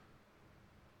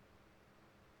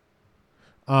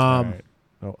 Um. Right.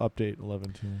 Oh, update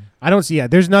 11.2. I don't see. Yeah,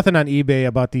 there's nothing on eBay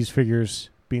about these figures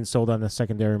being sold on the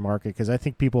secondary market because I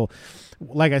think people,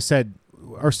 like I said,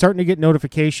 are starting to get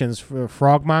notifications for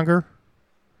Frogmonger.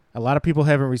 A lot of people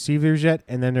haven't received theirs yet,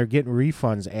 and then they're getting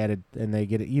refunds added, and they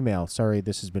get an email. Sorry,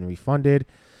 this has been refunded.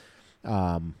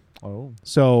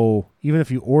 So even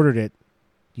if you ordered it,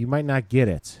 you might not get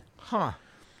it. Huh.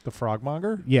 The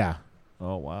Frogmonger? Yeah.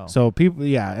 Oh, wow. So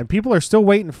people are still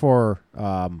waiting for.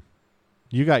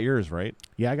 You got yours, right?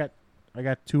 Yeah, I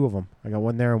got 2 of them. I got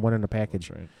one there and one in the package.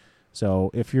 That's right. So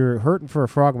if you're hurting for a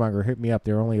Frogmonger, hit me up.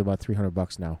 They're only about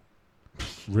 $300 now.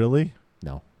 Really?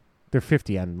 No, they're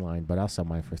 $50 online, but I'll sell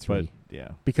mine for $3. But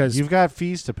yeah, because you've got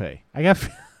fees to pay. I got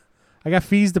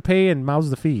fees to pay and mouths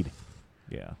to feed.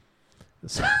 Yeah.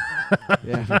 So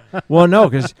Yeah. Well, no,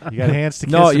 because You got hands to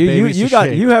kiss. no, and you babies to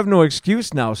shake. you have no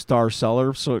excuse now, Star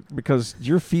Seller. So because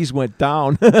your fees went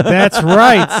down. That's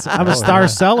right. I'm a star yeah.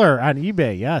 seller on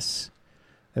eBay. Yes,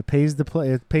 it pays the play.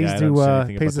 It pays Yeah, I don't see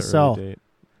anything pays about the the sell. early date.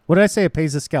 What did I say? It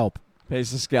pays the scalp.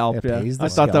 Pays the scalp. It Yeah, pays the I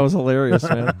thought that scalp. was hilarious,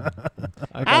 man.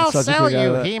 I'll sell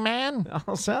you, He. He-Man.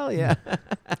 I'll sell you.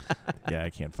 Yeah, I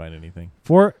can't find anything.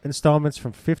 4 installments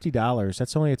from $50.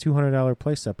 That's only a $200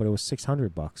 playset, but it was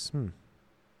 $600.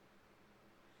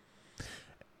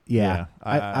 Yeah,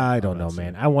 I don't know,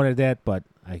 man. I wanted that, but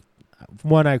I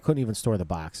couldn't even store the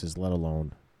boxes, let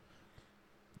alone.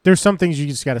 There's some things you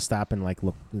just got to stop and like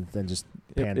look and just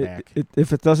pan back.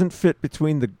 If it doesn't fit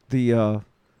between the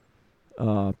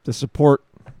support,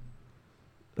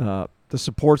 the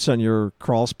supports on your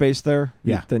crawl space there,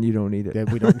 Yeah. then you don't need it. Yeah,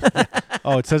 we don't.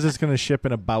 Oh, it says it's going to ship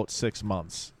in about 6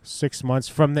 months. 6 months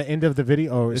from the end of the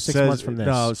video, or It 6 says- months from this.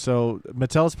 No, so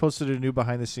Mattel's posted a new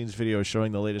behind-the-scenes video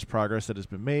showing the latest progress that has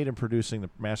been made in producing the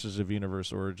Masters of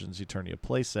Universe Origins Eternia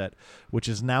playset, which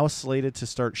is now slated to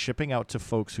start shipping out to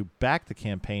folks who back the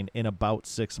campaign in about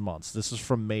 6 months. This is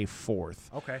from May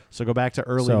 4th. Okay. So go back to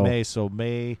early So- May. So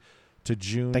May to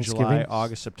June, Thanksgiving? July,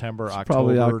 August, September, It's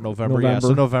October, probably November. Yeah,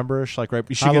 so November-ish. Like right,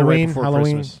 you should get it right before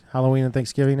Christmas. Halloween and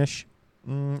Thanksgiving-ish.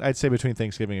 I'd say between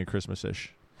Thanksgiving and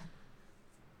Christmas-ish.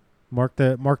 Mark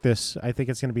this. I think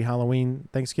it's going to be Halloween,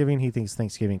 Thanksgiving. He thinks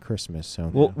Thanksgiving, Christmas. So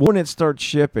Well, when it starts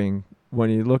shipping, when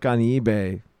you look on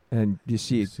eBay and you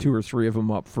see 2 or 3 of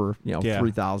them up for Yeah.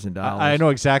 $3,000. I know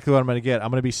exactly what I'm going to get. I'm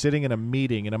going to be sitting in a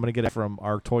meeting, and I'm going to get it from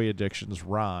our Toy Addictions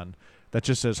Ron that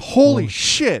just says, holy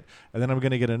shit. And then I'm going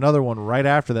to get another one right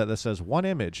after that says one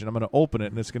image, and I'm going to open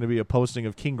it, and it's going to be a posting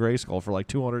of King Grayskull for like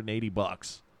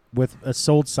 $280. with a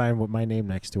sold sign with my name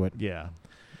next to it. Yeah.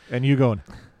 And you going,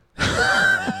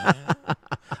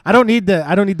 I don't need the it's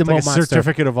Mo like a Monster.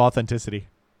 certificate of authenticity.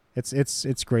 It's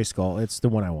Grayskull. It's the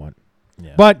one I want.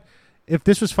 Yeah. But if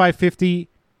this was $550,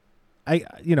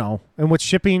 and with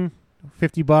shipping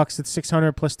 $50, it's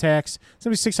 $600 plus tax. It's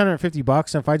gonna be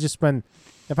 $650. And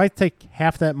if I take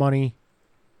half that money,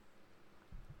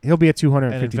 he'll be a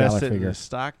 $250 and invest it in figure. the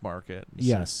stock market.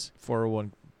 Yes.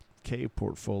 401k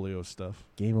portfolio stuff.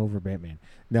 Game over, Batman.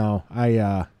 No,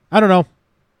 I don't know.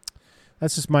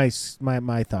 That's just my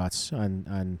thoughts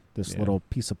on this little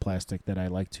piece of plastic that I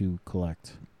like to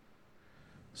collect.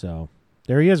 So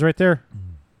there he is, right there.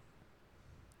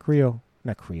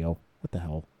 Not Creo. What the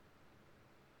hell?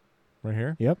 Right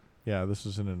here? Yep. Yeah, this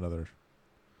is in another.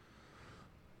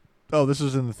 Oh, this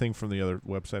is in the thing from the other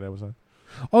website I was on.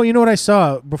 Oh, you know what I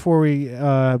saw before we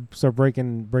start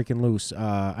breaking loose?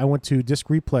 I went to Disc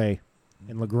Replay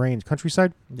in LaGrange,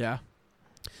 Countryside. Yeah.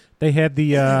 They had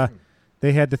the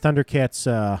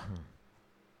Thundercats.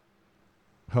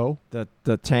 Ho?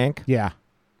 The tank. Yeah,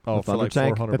 Oh, The for like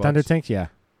Thunder tank? $400. the Thunder Tank. Yeah,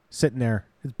 sitting there.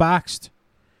 It's boxed,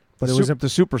 but it was the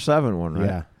Super 7 one, right?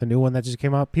 yeah, the new one that just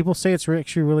came out. People say it's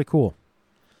actually really cool.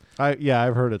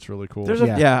 I've heard it's really cool. There's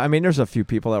I mean, there's a few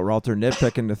people that were out there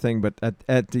nitpicking the thing, but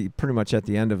at the pretty much at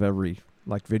the end of every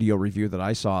like video review that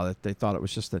I saw, that they thought it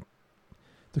was just the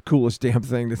coolest damn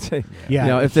thing that they.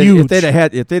 Yeah, if huge. they'd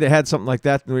have had something like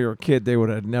that when we were a kid, they would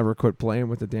have never quit playing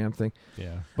with the damn thing. Yeah.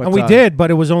 But and we did,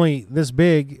 but it was only this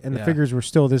big, and the Yeah. figures were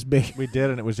still this big. We did,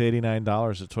 and it was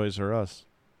 $89 at Toys R Us.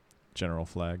 General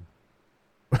flag.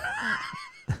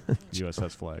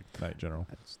 USS flag. Night General.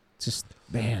 Just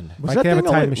man, if Was I that could have a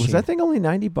thing time only, machine. was that thing only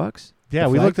 $90? Yeah, The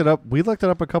we flag? looked it up. We looked it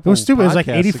up a couple. It was stupid. It was like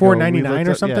podcasts ago. $84.99 We looked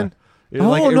or up- something.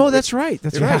 yeah. That's right.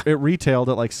 That's right. It retailed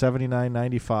at like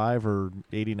 $79.95 or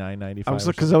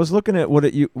 $89.95. I was looking at what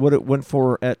it went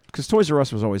for because Toys R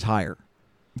Us was always higher.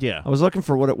 Yeah. I was looking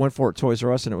for what it went for at Toys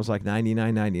R Us, and it was like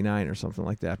 $99.99 or something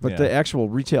like that. But Yeah. the actual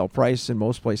retail price in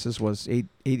most places was between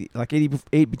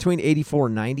 $84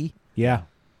 and $90. Yeah,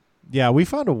 Yeah, we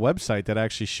found a website that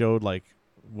actually showed like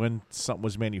when something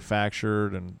was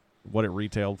manufactured and what it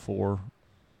retailed for.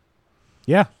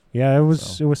 yeah. It was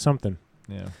So. something.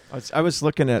 Yeah. I was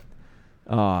looking at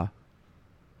the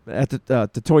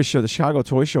toy show, the Chicago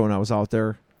Toy Show, when I was out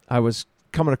there. I was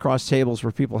coming across tables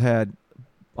where people had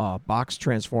box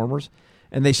Transformers,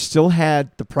 and they still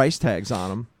had the price tags on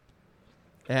them.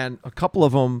 And a couple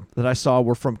of them that I saw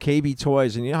were from KB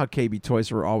Toys, and you know how KB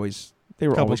Toys were always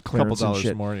always clearance couple and dollars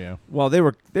shit. more, yeah. Well, they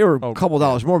were a couple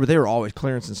dollars more, but they were always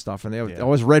clearance and stuff, and they Yeah.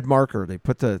 always red marker. They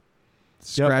put the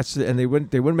scratch, and they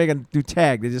wouldn't make them do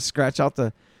tag. They just scratch out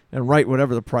and write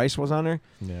whatever the price was on there.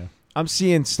 Yeah. I'm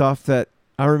seeing stuff that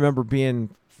I remember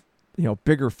being,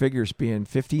 bigger figures being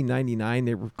 $15.99.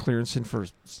 They were clearancing for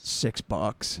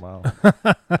 $6. Wow.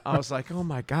 I was like, oh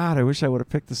my god, I wish I would have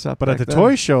picked this up. But at back the then.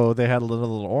 toy show, they had a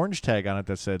little orange tag on it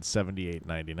that said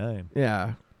 $78.99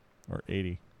 yeah, or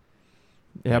 $80.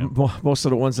 Yeah, most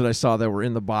of the ones that I saw that were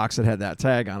in the box that had that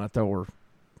tag on it, though,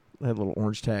 had little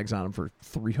orange tags on them for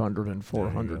 $300 and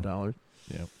 $400.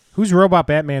 Yeah. Who's Robot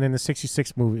Batman in the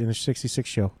 66 movie, in the 66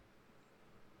 show?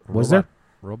 Was there?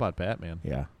 Robot Batman.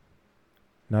 Yeah.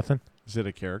 Nothing? Is it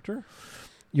a character?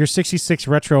 Your 66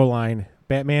 retro line.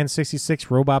 Batman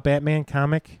 66, Robot Batman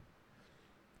comic.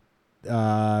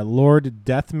 Lord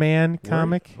Deathman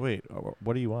comic. Wait,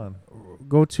 what are you on?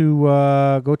 Go to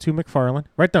McFarlane.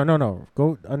 Right there. No.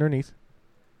 Go underneath.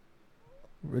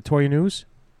 Toy News.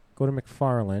 Go to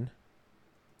McFarlane.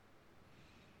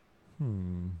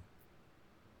 And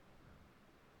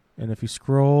if you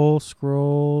scroll,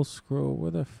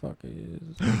 where the fuck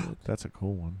is it? That's a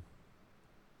cool one.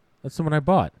 That's the one I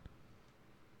bought.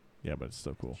 Yeah, but it's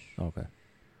still cool. Okay.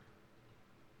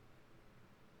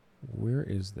 Where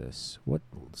is this? What?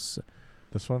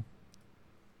 This one?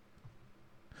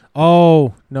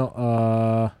 Oh,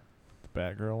 no. The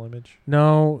Batgirl image?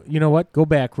 No, you know what? Go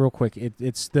back real quick.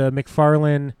 It's the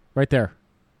McFarlane right there.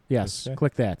 Yes, Okay.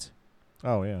 click that.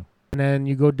 Oh, yeah. And then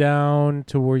you go down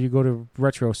to where you go to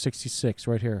Retro 66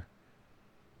 right here.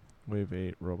 Wave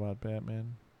 8, Robot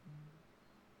Batman.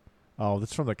 Oh,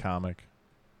 that's from the comic.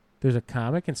 There's a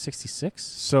comic in 66?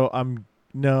 So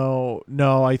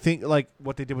No, I think like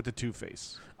what they did with the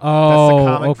Two-Face. Oh, That's the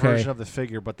comic okay. version of the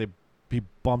figure, but they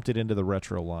bumped it into the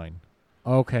retro line.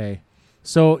 Okay.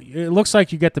 So it looks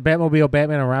like you get the Batmobile,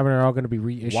 Batman, and Robin are all going to be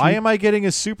reissued. Why am I getting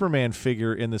a Superman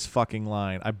figure in this fucking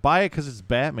line? I buy it because it's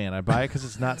Batman. I buy it because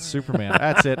it's not Superman.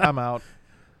 That's it. I'm out.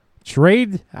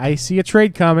 Trade? I see a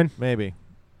trade coming. Maybe.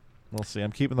 We'll see.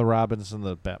 I'm keeping the Robins and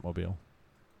the Batmobile.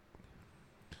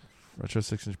 Retro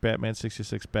 6-inch Batman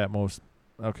 66 Batmos.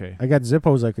 Okay. I got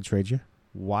Zippos I could trade you.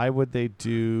 Why would they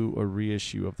do a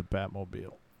reissue of the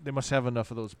Batmobile? They must have enough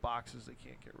of those boxes they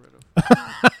can't get rid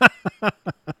of.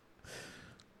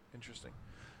 Interesting.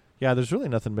 Yeah, there's really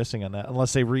nothing missing on that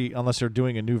unless they're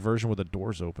doing a new version where the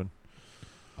doors open.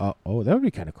 Oh, that would be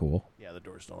kind of cool. Yeah, the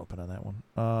doors don't open on that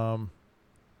one.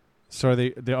 So are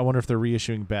they I wonder if they're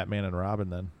reissuing Batman and Robin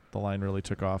then. The line really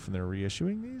took off and they're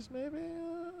reissuing these maybe?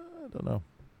 I don't know.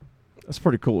 That's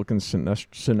pretty cool looking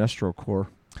Sinestro core.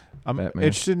 I'm Batman.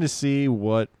 interested to see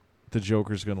what the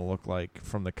Joker's going to look like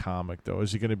from the comic, though.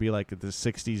 Is he going to be like the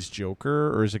 60s Joker,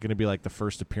 or is it going to be like the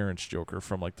first appearance Joker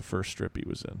from like the first strip he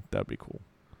was in? That'd be cool.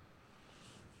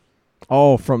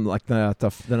 Oh, from like the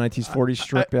 1940s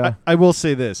strip, yeah. I will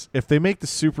say this. If they make the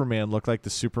Superman look like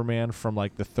the Superman from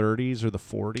like the 30s or the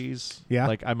 40s, yeah,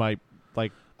 like I might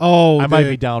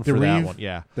be down for that one.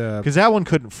 Yeah. Because that one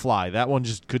couldn't fly. That one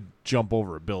just could jump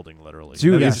over a building, literally.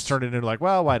 Dude, they just turned it into like,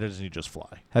 well, why doesn't he just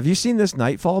fly? Have you seen this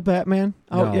Nightfall Batman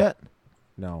out yet?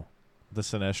 No. The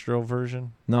Sinestro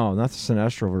version? No, not the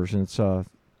Sinestro version. It's the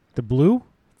blue?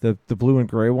 The blue and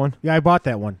gray one. Yeah, I bought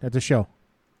that one at the show.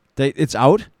 It's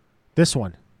out? This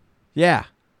one. Yeah.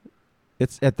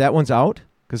 That one's out?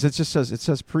 Because it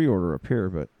says pre-order up here,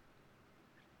 but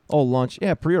launch.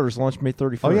 Yeah, pre-orders launch May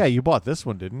 31st. Oh, yeah, you bought this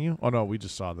one, didn't you? Oh, no, we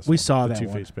just saw this one. We saw the that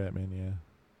Two-Face one. Batman, yeah.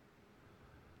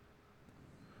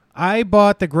 I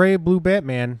bought the gray-blue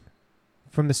Batman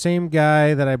from the same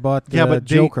guy that I bought the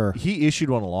Joker. He issued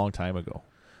one a long time ago.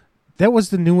 That was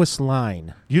the newest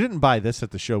line. You didn't buy this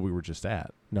at the show we were just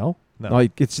at. No? No,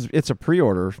 it's a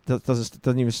pre-order. That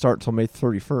doesn't even start until May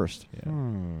 31st.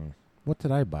 Yeah. What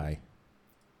did I buy?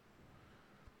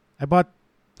 I bought...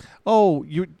 Oh,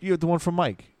 you the one from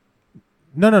Mike.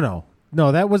 No,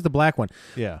 that was the black one.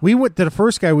 Yeah. We went to the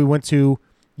first guy we went to.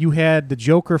 You had the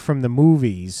Joker from the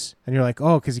movies, and you're like,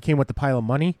 oh, because he came with the pile of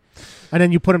money, and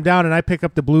then you put him down, and I pick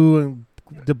up the blue and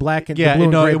the black and the blue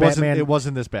and gray Batman. It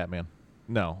wasn't this Batman.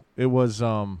 No, it was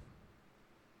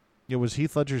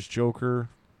Heath Ledger's Joker.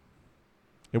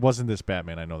 It wasn't this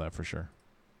Batman. I know that for sure.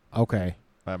 Okay.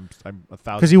 I'm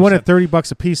 1,000%. Because he wanted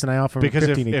 $30 a piece, and I offered him because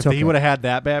 15. if he would have had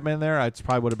that Batman there, it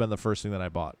probably would have been the first thing that I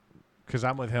bought. Because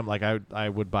I'm with him. Like I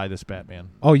would buy this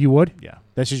Batman. Oh, you would? Yeah.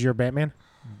 This is your Batman?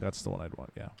 That's the one I'd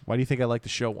want. Yeah. Why do you think I like the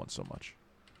show one so much?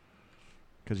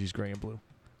 Because he's gray and blue.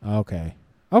 Okay.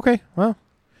 Well,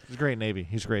 He's gray and navy.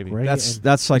 He's gravy.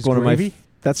 That's like one gravy? of my.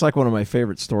 That's like one of my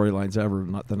favorite storylines ever.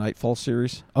 Not the Nightfall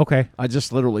series. Okay. I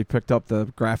just literally picked up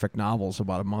the graphic novels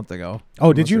about a month ago.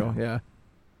 Oh, did you? Yeah.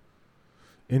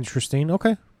 Interesting.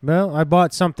 Okay. Well, I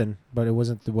bought something, but it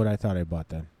wasn't what I thought I bought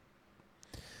then.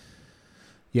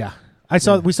 Yeah. We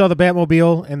saw the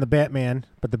Batmobile and the Batman,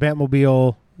 but the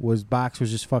Batmobile box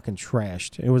was just fucking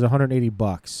trashed. It was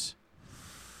 $180.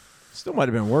 Still might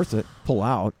have been worth it. Pull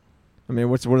out. I mean,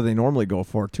 what do they normally go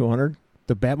for? $200?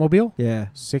 The Batmobile? Yeah.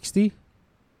 $60? It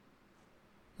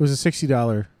was a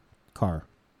 $60 car.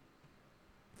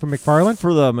 From McFarlane?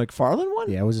 For the McFarlane one?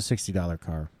 Yeah, it was a $60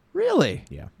 car. Really?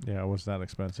 Yeah. Yeah, it was not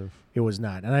expensive. It was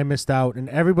not. And I missed out. And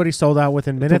everybody sold out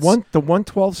within minutes. The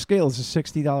 112 scale is a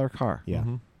 $60 car. Yeah.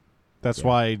 Mm-hmm. That's Yeah.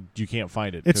 why you can't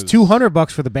find it. It's 'cause-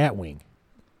 $200 for the Batwing.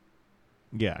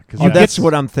 Yeah, because Oh, that's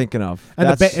what I'm thinking of.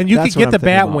 And, and you could get the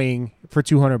Batwing for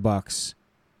 $200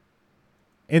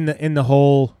 in the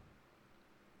whole.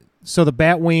 So the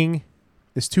Batwing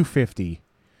is $250,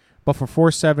 but for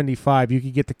 $475 you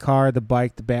could get the car, the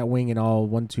bike, the Batwing, and all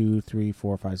 1, 2, 3,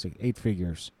 4, 5, 6, 8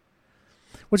 figures,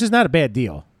 which is not a bad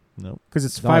deal. Nope. Because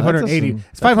it's No, that $580. doesn't-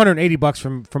 It's $580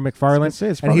 from McFarlane. Say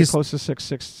it's and probably he's close to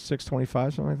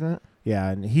 625, something like that. yeah,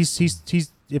 and he's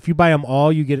if you buy them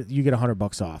all, you get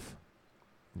 $100 off.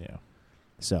 Yeah.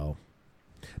 So,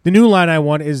 the new line I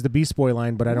want is the Beast Boy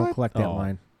line, but I don't What? collect that Oh.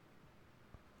 line.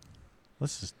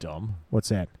 This is dumb. What's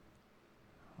that?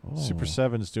 Super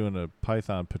 7's doing a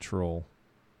Python Patrol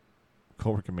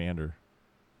Cobra Commander.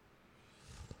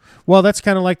 Well, that's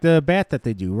kind of like the bat that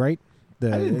they do, right? I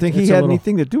didn't think he it's a had little-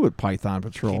 anything to do with Python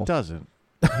Patrol. He doesn't.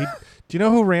 Do you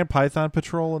know who ran Python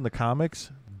Patrol in the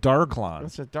comics? Darklon.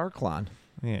 That's a Darklon.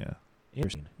 Yeah.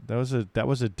 Interesting. That was a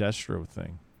Destro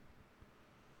thing.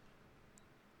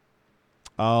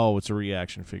 Oh, it's a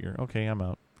reaction figure. Okay, I'm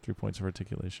out. 3 points of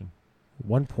articulation.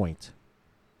 1 point.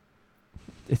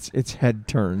 Its head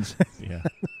turns. Yeah.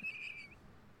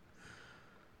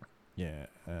 Yeah.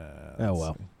 Oh,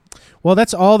 well. Well,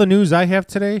 that's all the news I have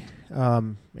today.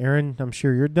 Aaron, I'm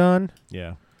sure you're done.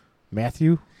 Yeah.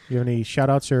 Matthew, you have any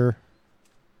shout-outs or...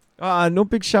 No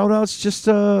big shout outs, just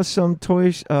some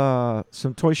toy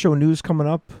show news coming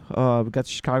up. We got the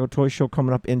Chicago Toy Show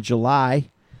coming up in July.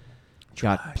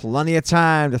 Got plenty of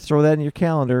time to throw that in your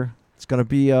calendar. It's going to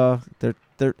be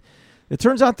there. It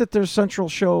turns out that there's a central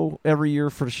show every year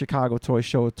for the Chicago Toy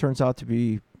Show. It turns out to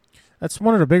be That's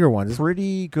one of the bigger ones.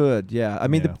 pretty good. Yeah, I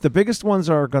mean Yeah. the biggest ones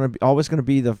are always going to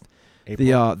be the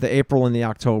April. the April and the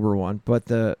October one, but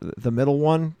the middle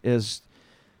one is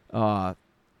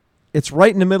it's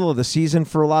right in the middle of the season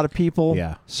for a lot of people.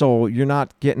 Yeah. So you're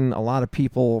not getting a lot of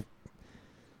people.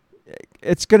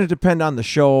 It's going to depend on the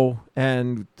show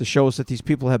and the shows that these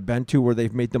people have been to where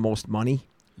they've made the most money.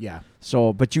 Yeah.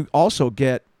 So, but you also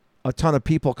get a ton of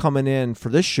people coming in for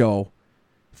this show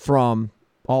from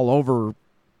all over,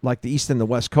 like the East and the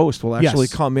West Coast will actually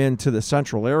Yes. come into the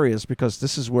central areas because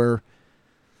this is where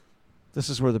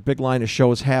the big line of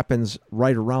shows happens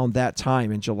right around that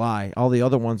time in July. All the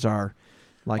other ones are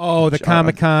like The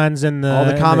Comic Cons and all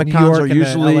the and Comic New Cons York are and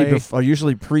the LA.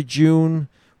 usually pre-June,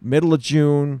 middle of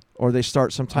June, or they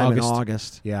start sometime in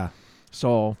August. Yeah.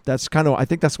 So that's I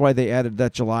think that's why they added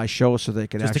that July show so they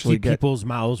could Just to actually keep get people's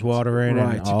mouths watering.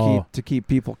 right and, to keep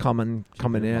people coming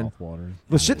in. Water.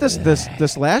 Well, shit,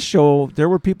 this last show there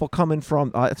were people coming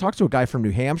from. I talked to a guy from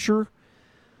New Hampshire.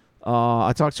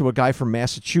 I talked to a guy from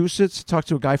Massachusetts. Talked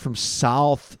to a guy from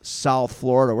South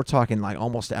Florida. We're talking like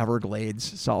almost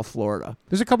Everglades, South Florida.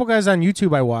 There's a couple guys on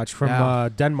YouTube I watch from Yeah.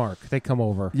 Denmark. They come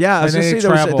over. Yeah, I was And gonna they say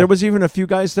travel. there was even a few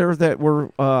guys there that were.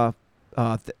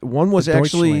 One was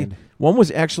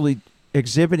actually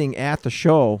exhibiting at the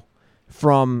show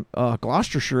from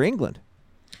Gloucestershire, England.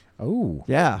 Oh,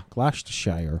 Yeah,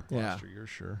 Gloucestershire. yeah. You're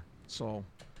sure. So,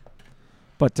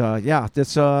 but yeah,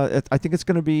 this I think it's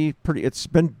going to be pretty. It's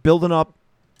been building up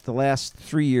the last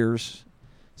 3 years,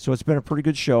 so it's been a pretty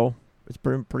good show. It's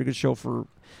been a pretty good show for.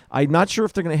 I'm not sure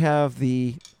if they're going to have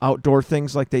the outdoor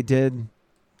things like they did.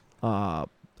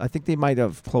 I think they might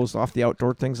have closed off the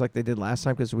outdoor things like they did last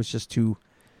time because it was just too.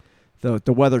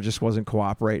 The weather just wasn't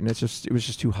cooperating. It was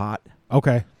just too hot.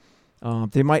 Okay.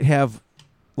 They might have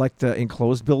like the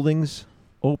enclosed buildings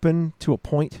open to a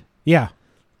point. Yeah.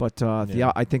 But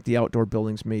Yeah. I think the outdoor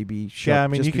buildings may be shut Yeah, I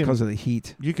mean, just you can- because of the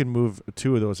heat. You can move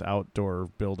 2 of those outdoor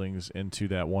buildings into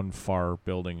that one far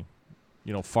building,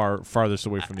 farthest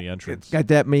away from the entrance.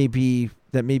 That may be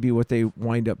what they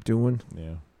wind up doing.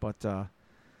 Yeah. But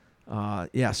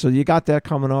yeah, so you got that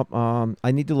coming up.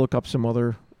 I need to look up some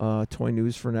other toy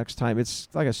news for next time. It's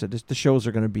like I said, the shows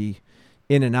are going to be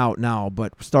in and out now,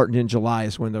 but starting in July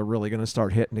is when they're really going to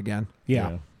start hitting again.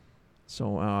 Yeah.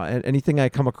 So anything I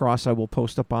come across, I will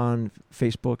post up on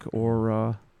Facebook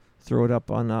or throw it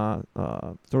up on the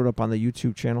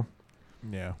YouTube channel.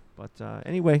 Yeah. But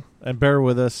anyway, And bear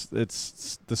with us.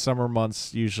 It's the summer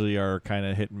months usually are kind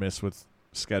of hit and miss with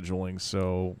scheduling.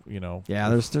 So, yeah,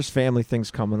 there's family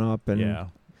things coming up, and yeah.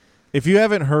 If you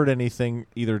haven't heard anything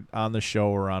either on the show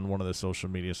or on one of the social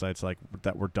media sites like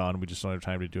that, we're done. We just don't have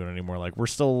time to do it anymore. Like we're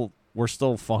still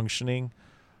functioning.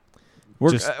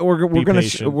 we're Just we're be gonna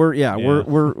patient.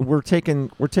 we're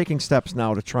taking steps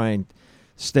now to try and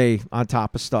stay on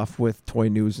top of stuff with toy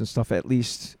news and stuff, at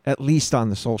least on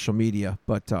the social media.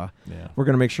 But we're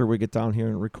going to make sure we get down here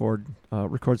and record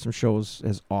some shows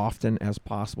as often as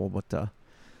possible. But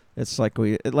it's like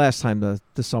last time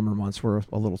the summer months were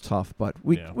a little tough, but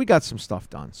we got some stuff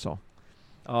done. So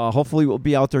hopefully we'll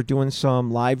be out there doing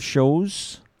some live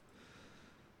shows.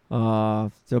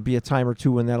 There'll be a time or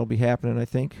two when that'll be happening, I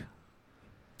think.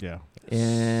 Yeah.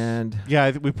 And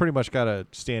we pretty much got a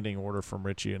standing order from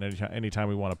Richie, and anytime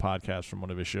we want a podcast from one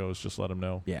of his shows, just let him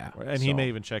know. Yeah, and he may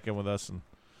even check in with us.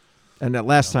 And that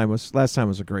last time was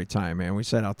a great time, man. We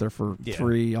sat out there for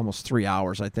almost 3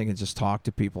 hours, I think, and just talked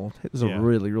to people. It was a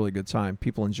really, really good time.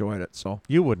 People enjoyed it. So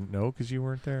you wouldn't know because you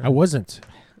weren't there. I wasn't.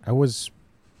 I was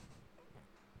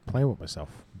playing with myself.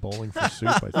 Bowling for Soup,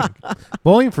 I think.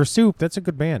 Bowling for Soup. That's a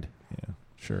good band. Yeah,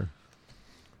 sure.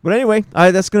 But anyway,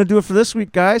 that's going to do it for this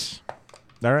week, guys.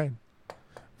 All right.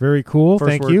 Very cool. First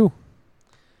Thank word. you.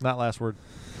 Not last word.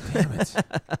 Damn it.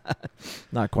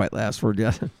 Not quite last word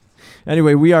yet.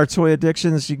 Anyway, we are Toy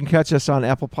Addictions. You can catch us on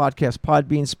Apple Podcasts,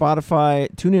 Podbean,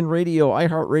 Spotify, TuneIn Radio,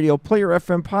 iHeartRadio, Player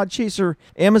FM, Podchaser,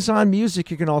 Amazon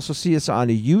Music. You can also see us on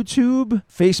YouTube,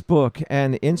 Facebook,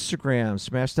 and Instagram.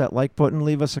 Smash that like button.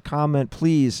 Leave us a comment.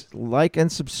 Please like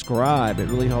and subscribe. It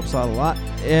really helps out a lot.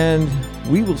 And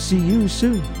we will see you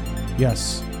soon.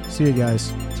 Yes. See you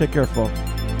guys. Take care, folks.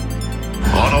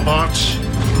 Autobots,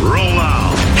 roll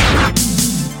out.